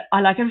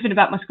 I like everything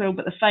about my squirrel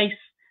but the face.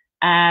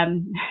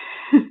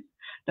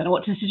 Don't know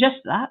what to suggest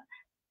for that.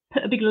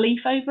 Put a big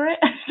leaf over it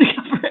to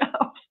cover it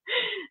up.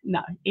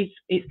 No,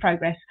 it's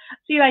progress.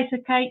 See you later,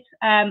 Kate.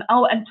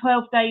 Oh, and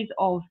 12 days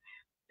of.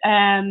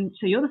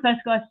 So you're the first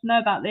guys to know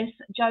about this.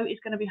 Joe is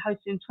going to be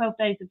hosting 12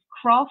 days of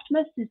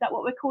Craftmas. Is that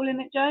what we're calling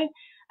it, Joe?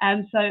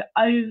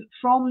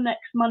 From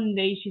next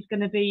Monday, she's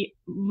going to be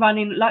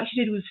running like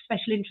she did with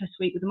Special Interest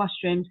Week with the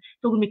mushrooms.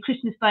 It's all going to be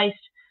Christmas based,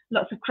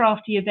 lots of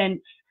crafty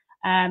events,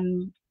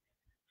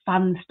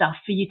 fun stuff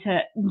for you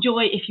to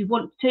enjoy if you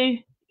want to.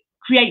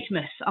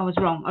 Createmas. I was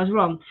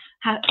wrong.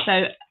 So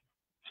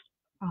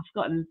I've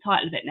forgotten the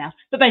title of it now.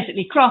 But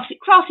basically, crafty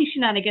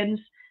shenanigans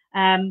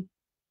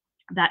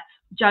that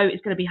Joe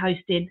is going to be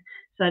hosting,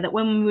 so that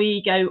when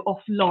we go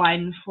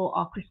offline for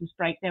our Christmas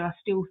break, there are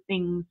still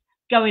things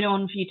going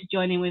on for you to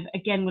join in with.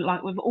 Again,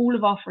 like with all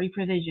of our free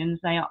provisions,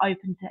 they are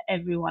open to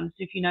everyone.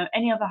 So if you know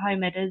any other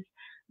home editors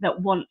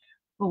that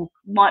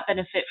might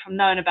benefit from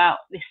knowing about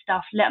this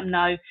stuff, let them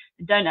know.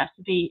 They don't have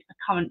to be a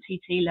current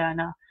TT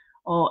learner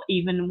or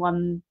even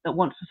one that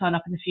wants to sign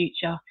up in the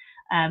future.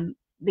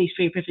 These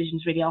free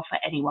provisions really are for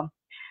anyone.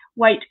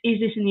 Wait, is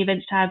this in the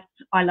events tab?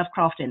 I love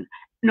crafting.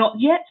 Not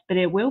yet, but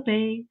it will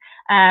be.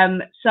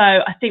 So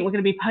I think we're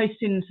going to be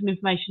posting some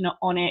information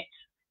on it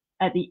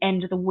at the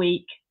end of the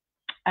week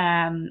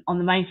on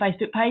the main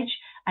Facebook page.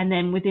 And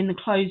then within the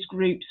closed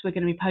groups, we're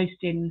going to be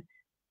posting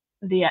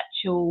the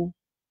actual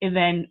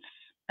events.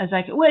 It's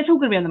all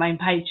going to be on the main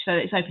page, so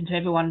it's open to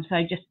everyone.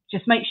 So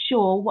just make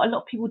sure, what a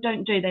lot of people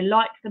don't do, they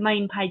like the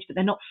main page, but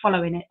they're not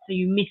following it, so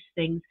you miss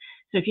things.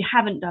 So if you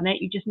haven't done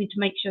it, you just need to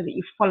make sure that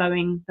you're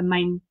following the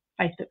main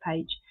Facebook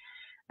page.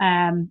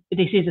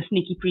 This is a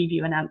sneaky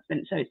preview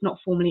announcement, so it's not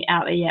formally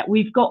out there yet.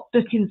 We've got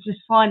bookings just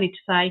finally to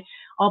say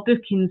our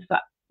bookings for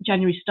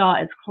January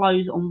starters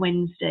close on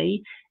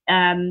Wednesday.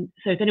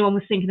 So if anyone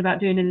was thinking about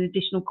doing an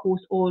additional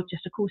course or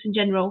just a course in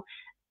general,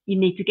 you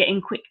need to get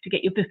in quick to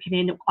get your booking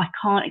in. I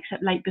can't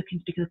accept late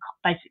bookings because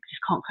I basically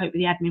just can't cope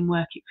with the admin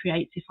work it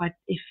creates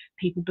if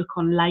people book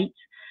on late.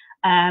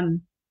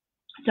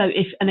 So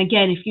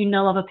if you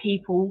know other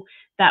people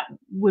that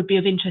would be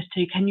of interest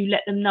to, can you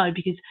let them know?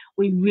 Because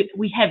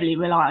we heavily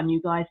rely on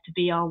you guys to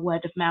be our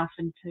word of mouth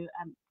and to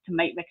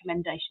make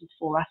recommendations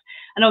for us.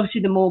 And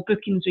obviously, the more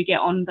bookings we get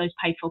on those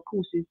paid for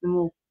courses, the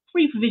more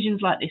free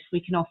provisions like this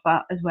we can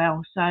offer as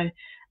well. So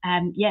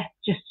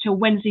just till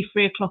Wednesday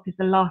 3 o'clock is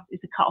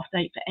the cut-off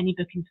date for any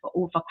bookings for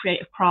all of our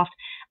creative craft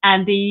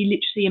and the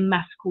literacy and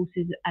maths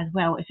courses as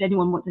well. If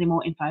anyone wants any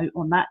more info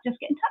on that, just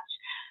get in touch.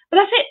 But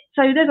that's it.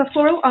 So there's a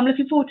squirrel. I'm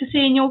looking forward to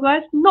seeing you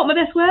guys. Not my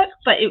best work,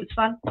 but it was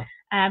fun.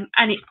 And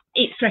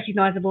it's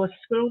recognisable as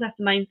a squirrel. That's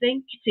the main thing.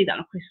 You could see that on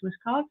a Christmas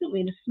card, didn't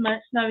we, in a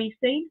snowy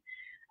scene.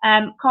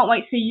 Can't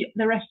wait to see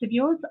the rest of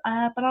yours.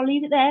 But I'll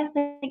leave it there.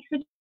 Thanks for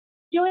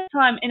joining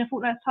time in a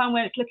fortnight's time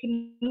where it's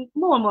looking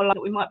more and more like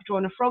we might be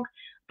drawing a frog.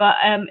 But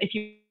if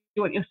you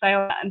want your say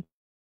on that and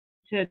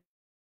to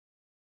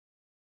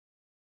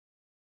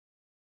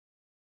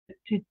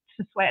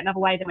sway it another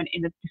way, then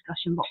in the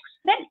discussion box.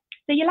 Then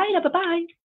see you later. Bye bye.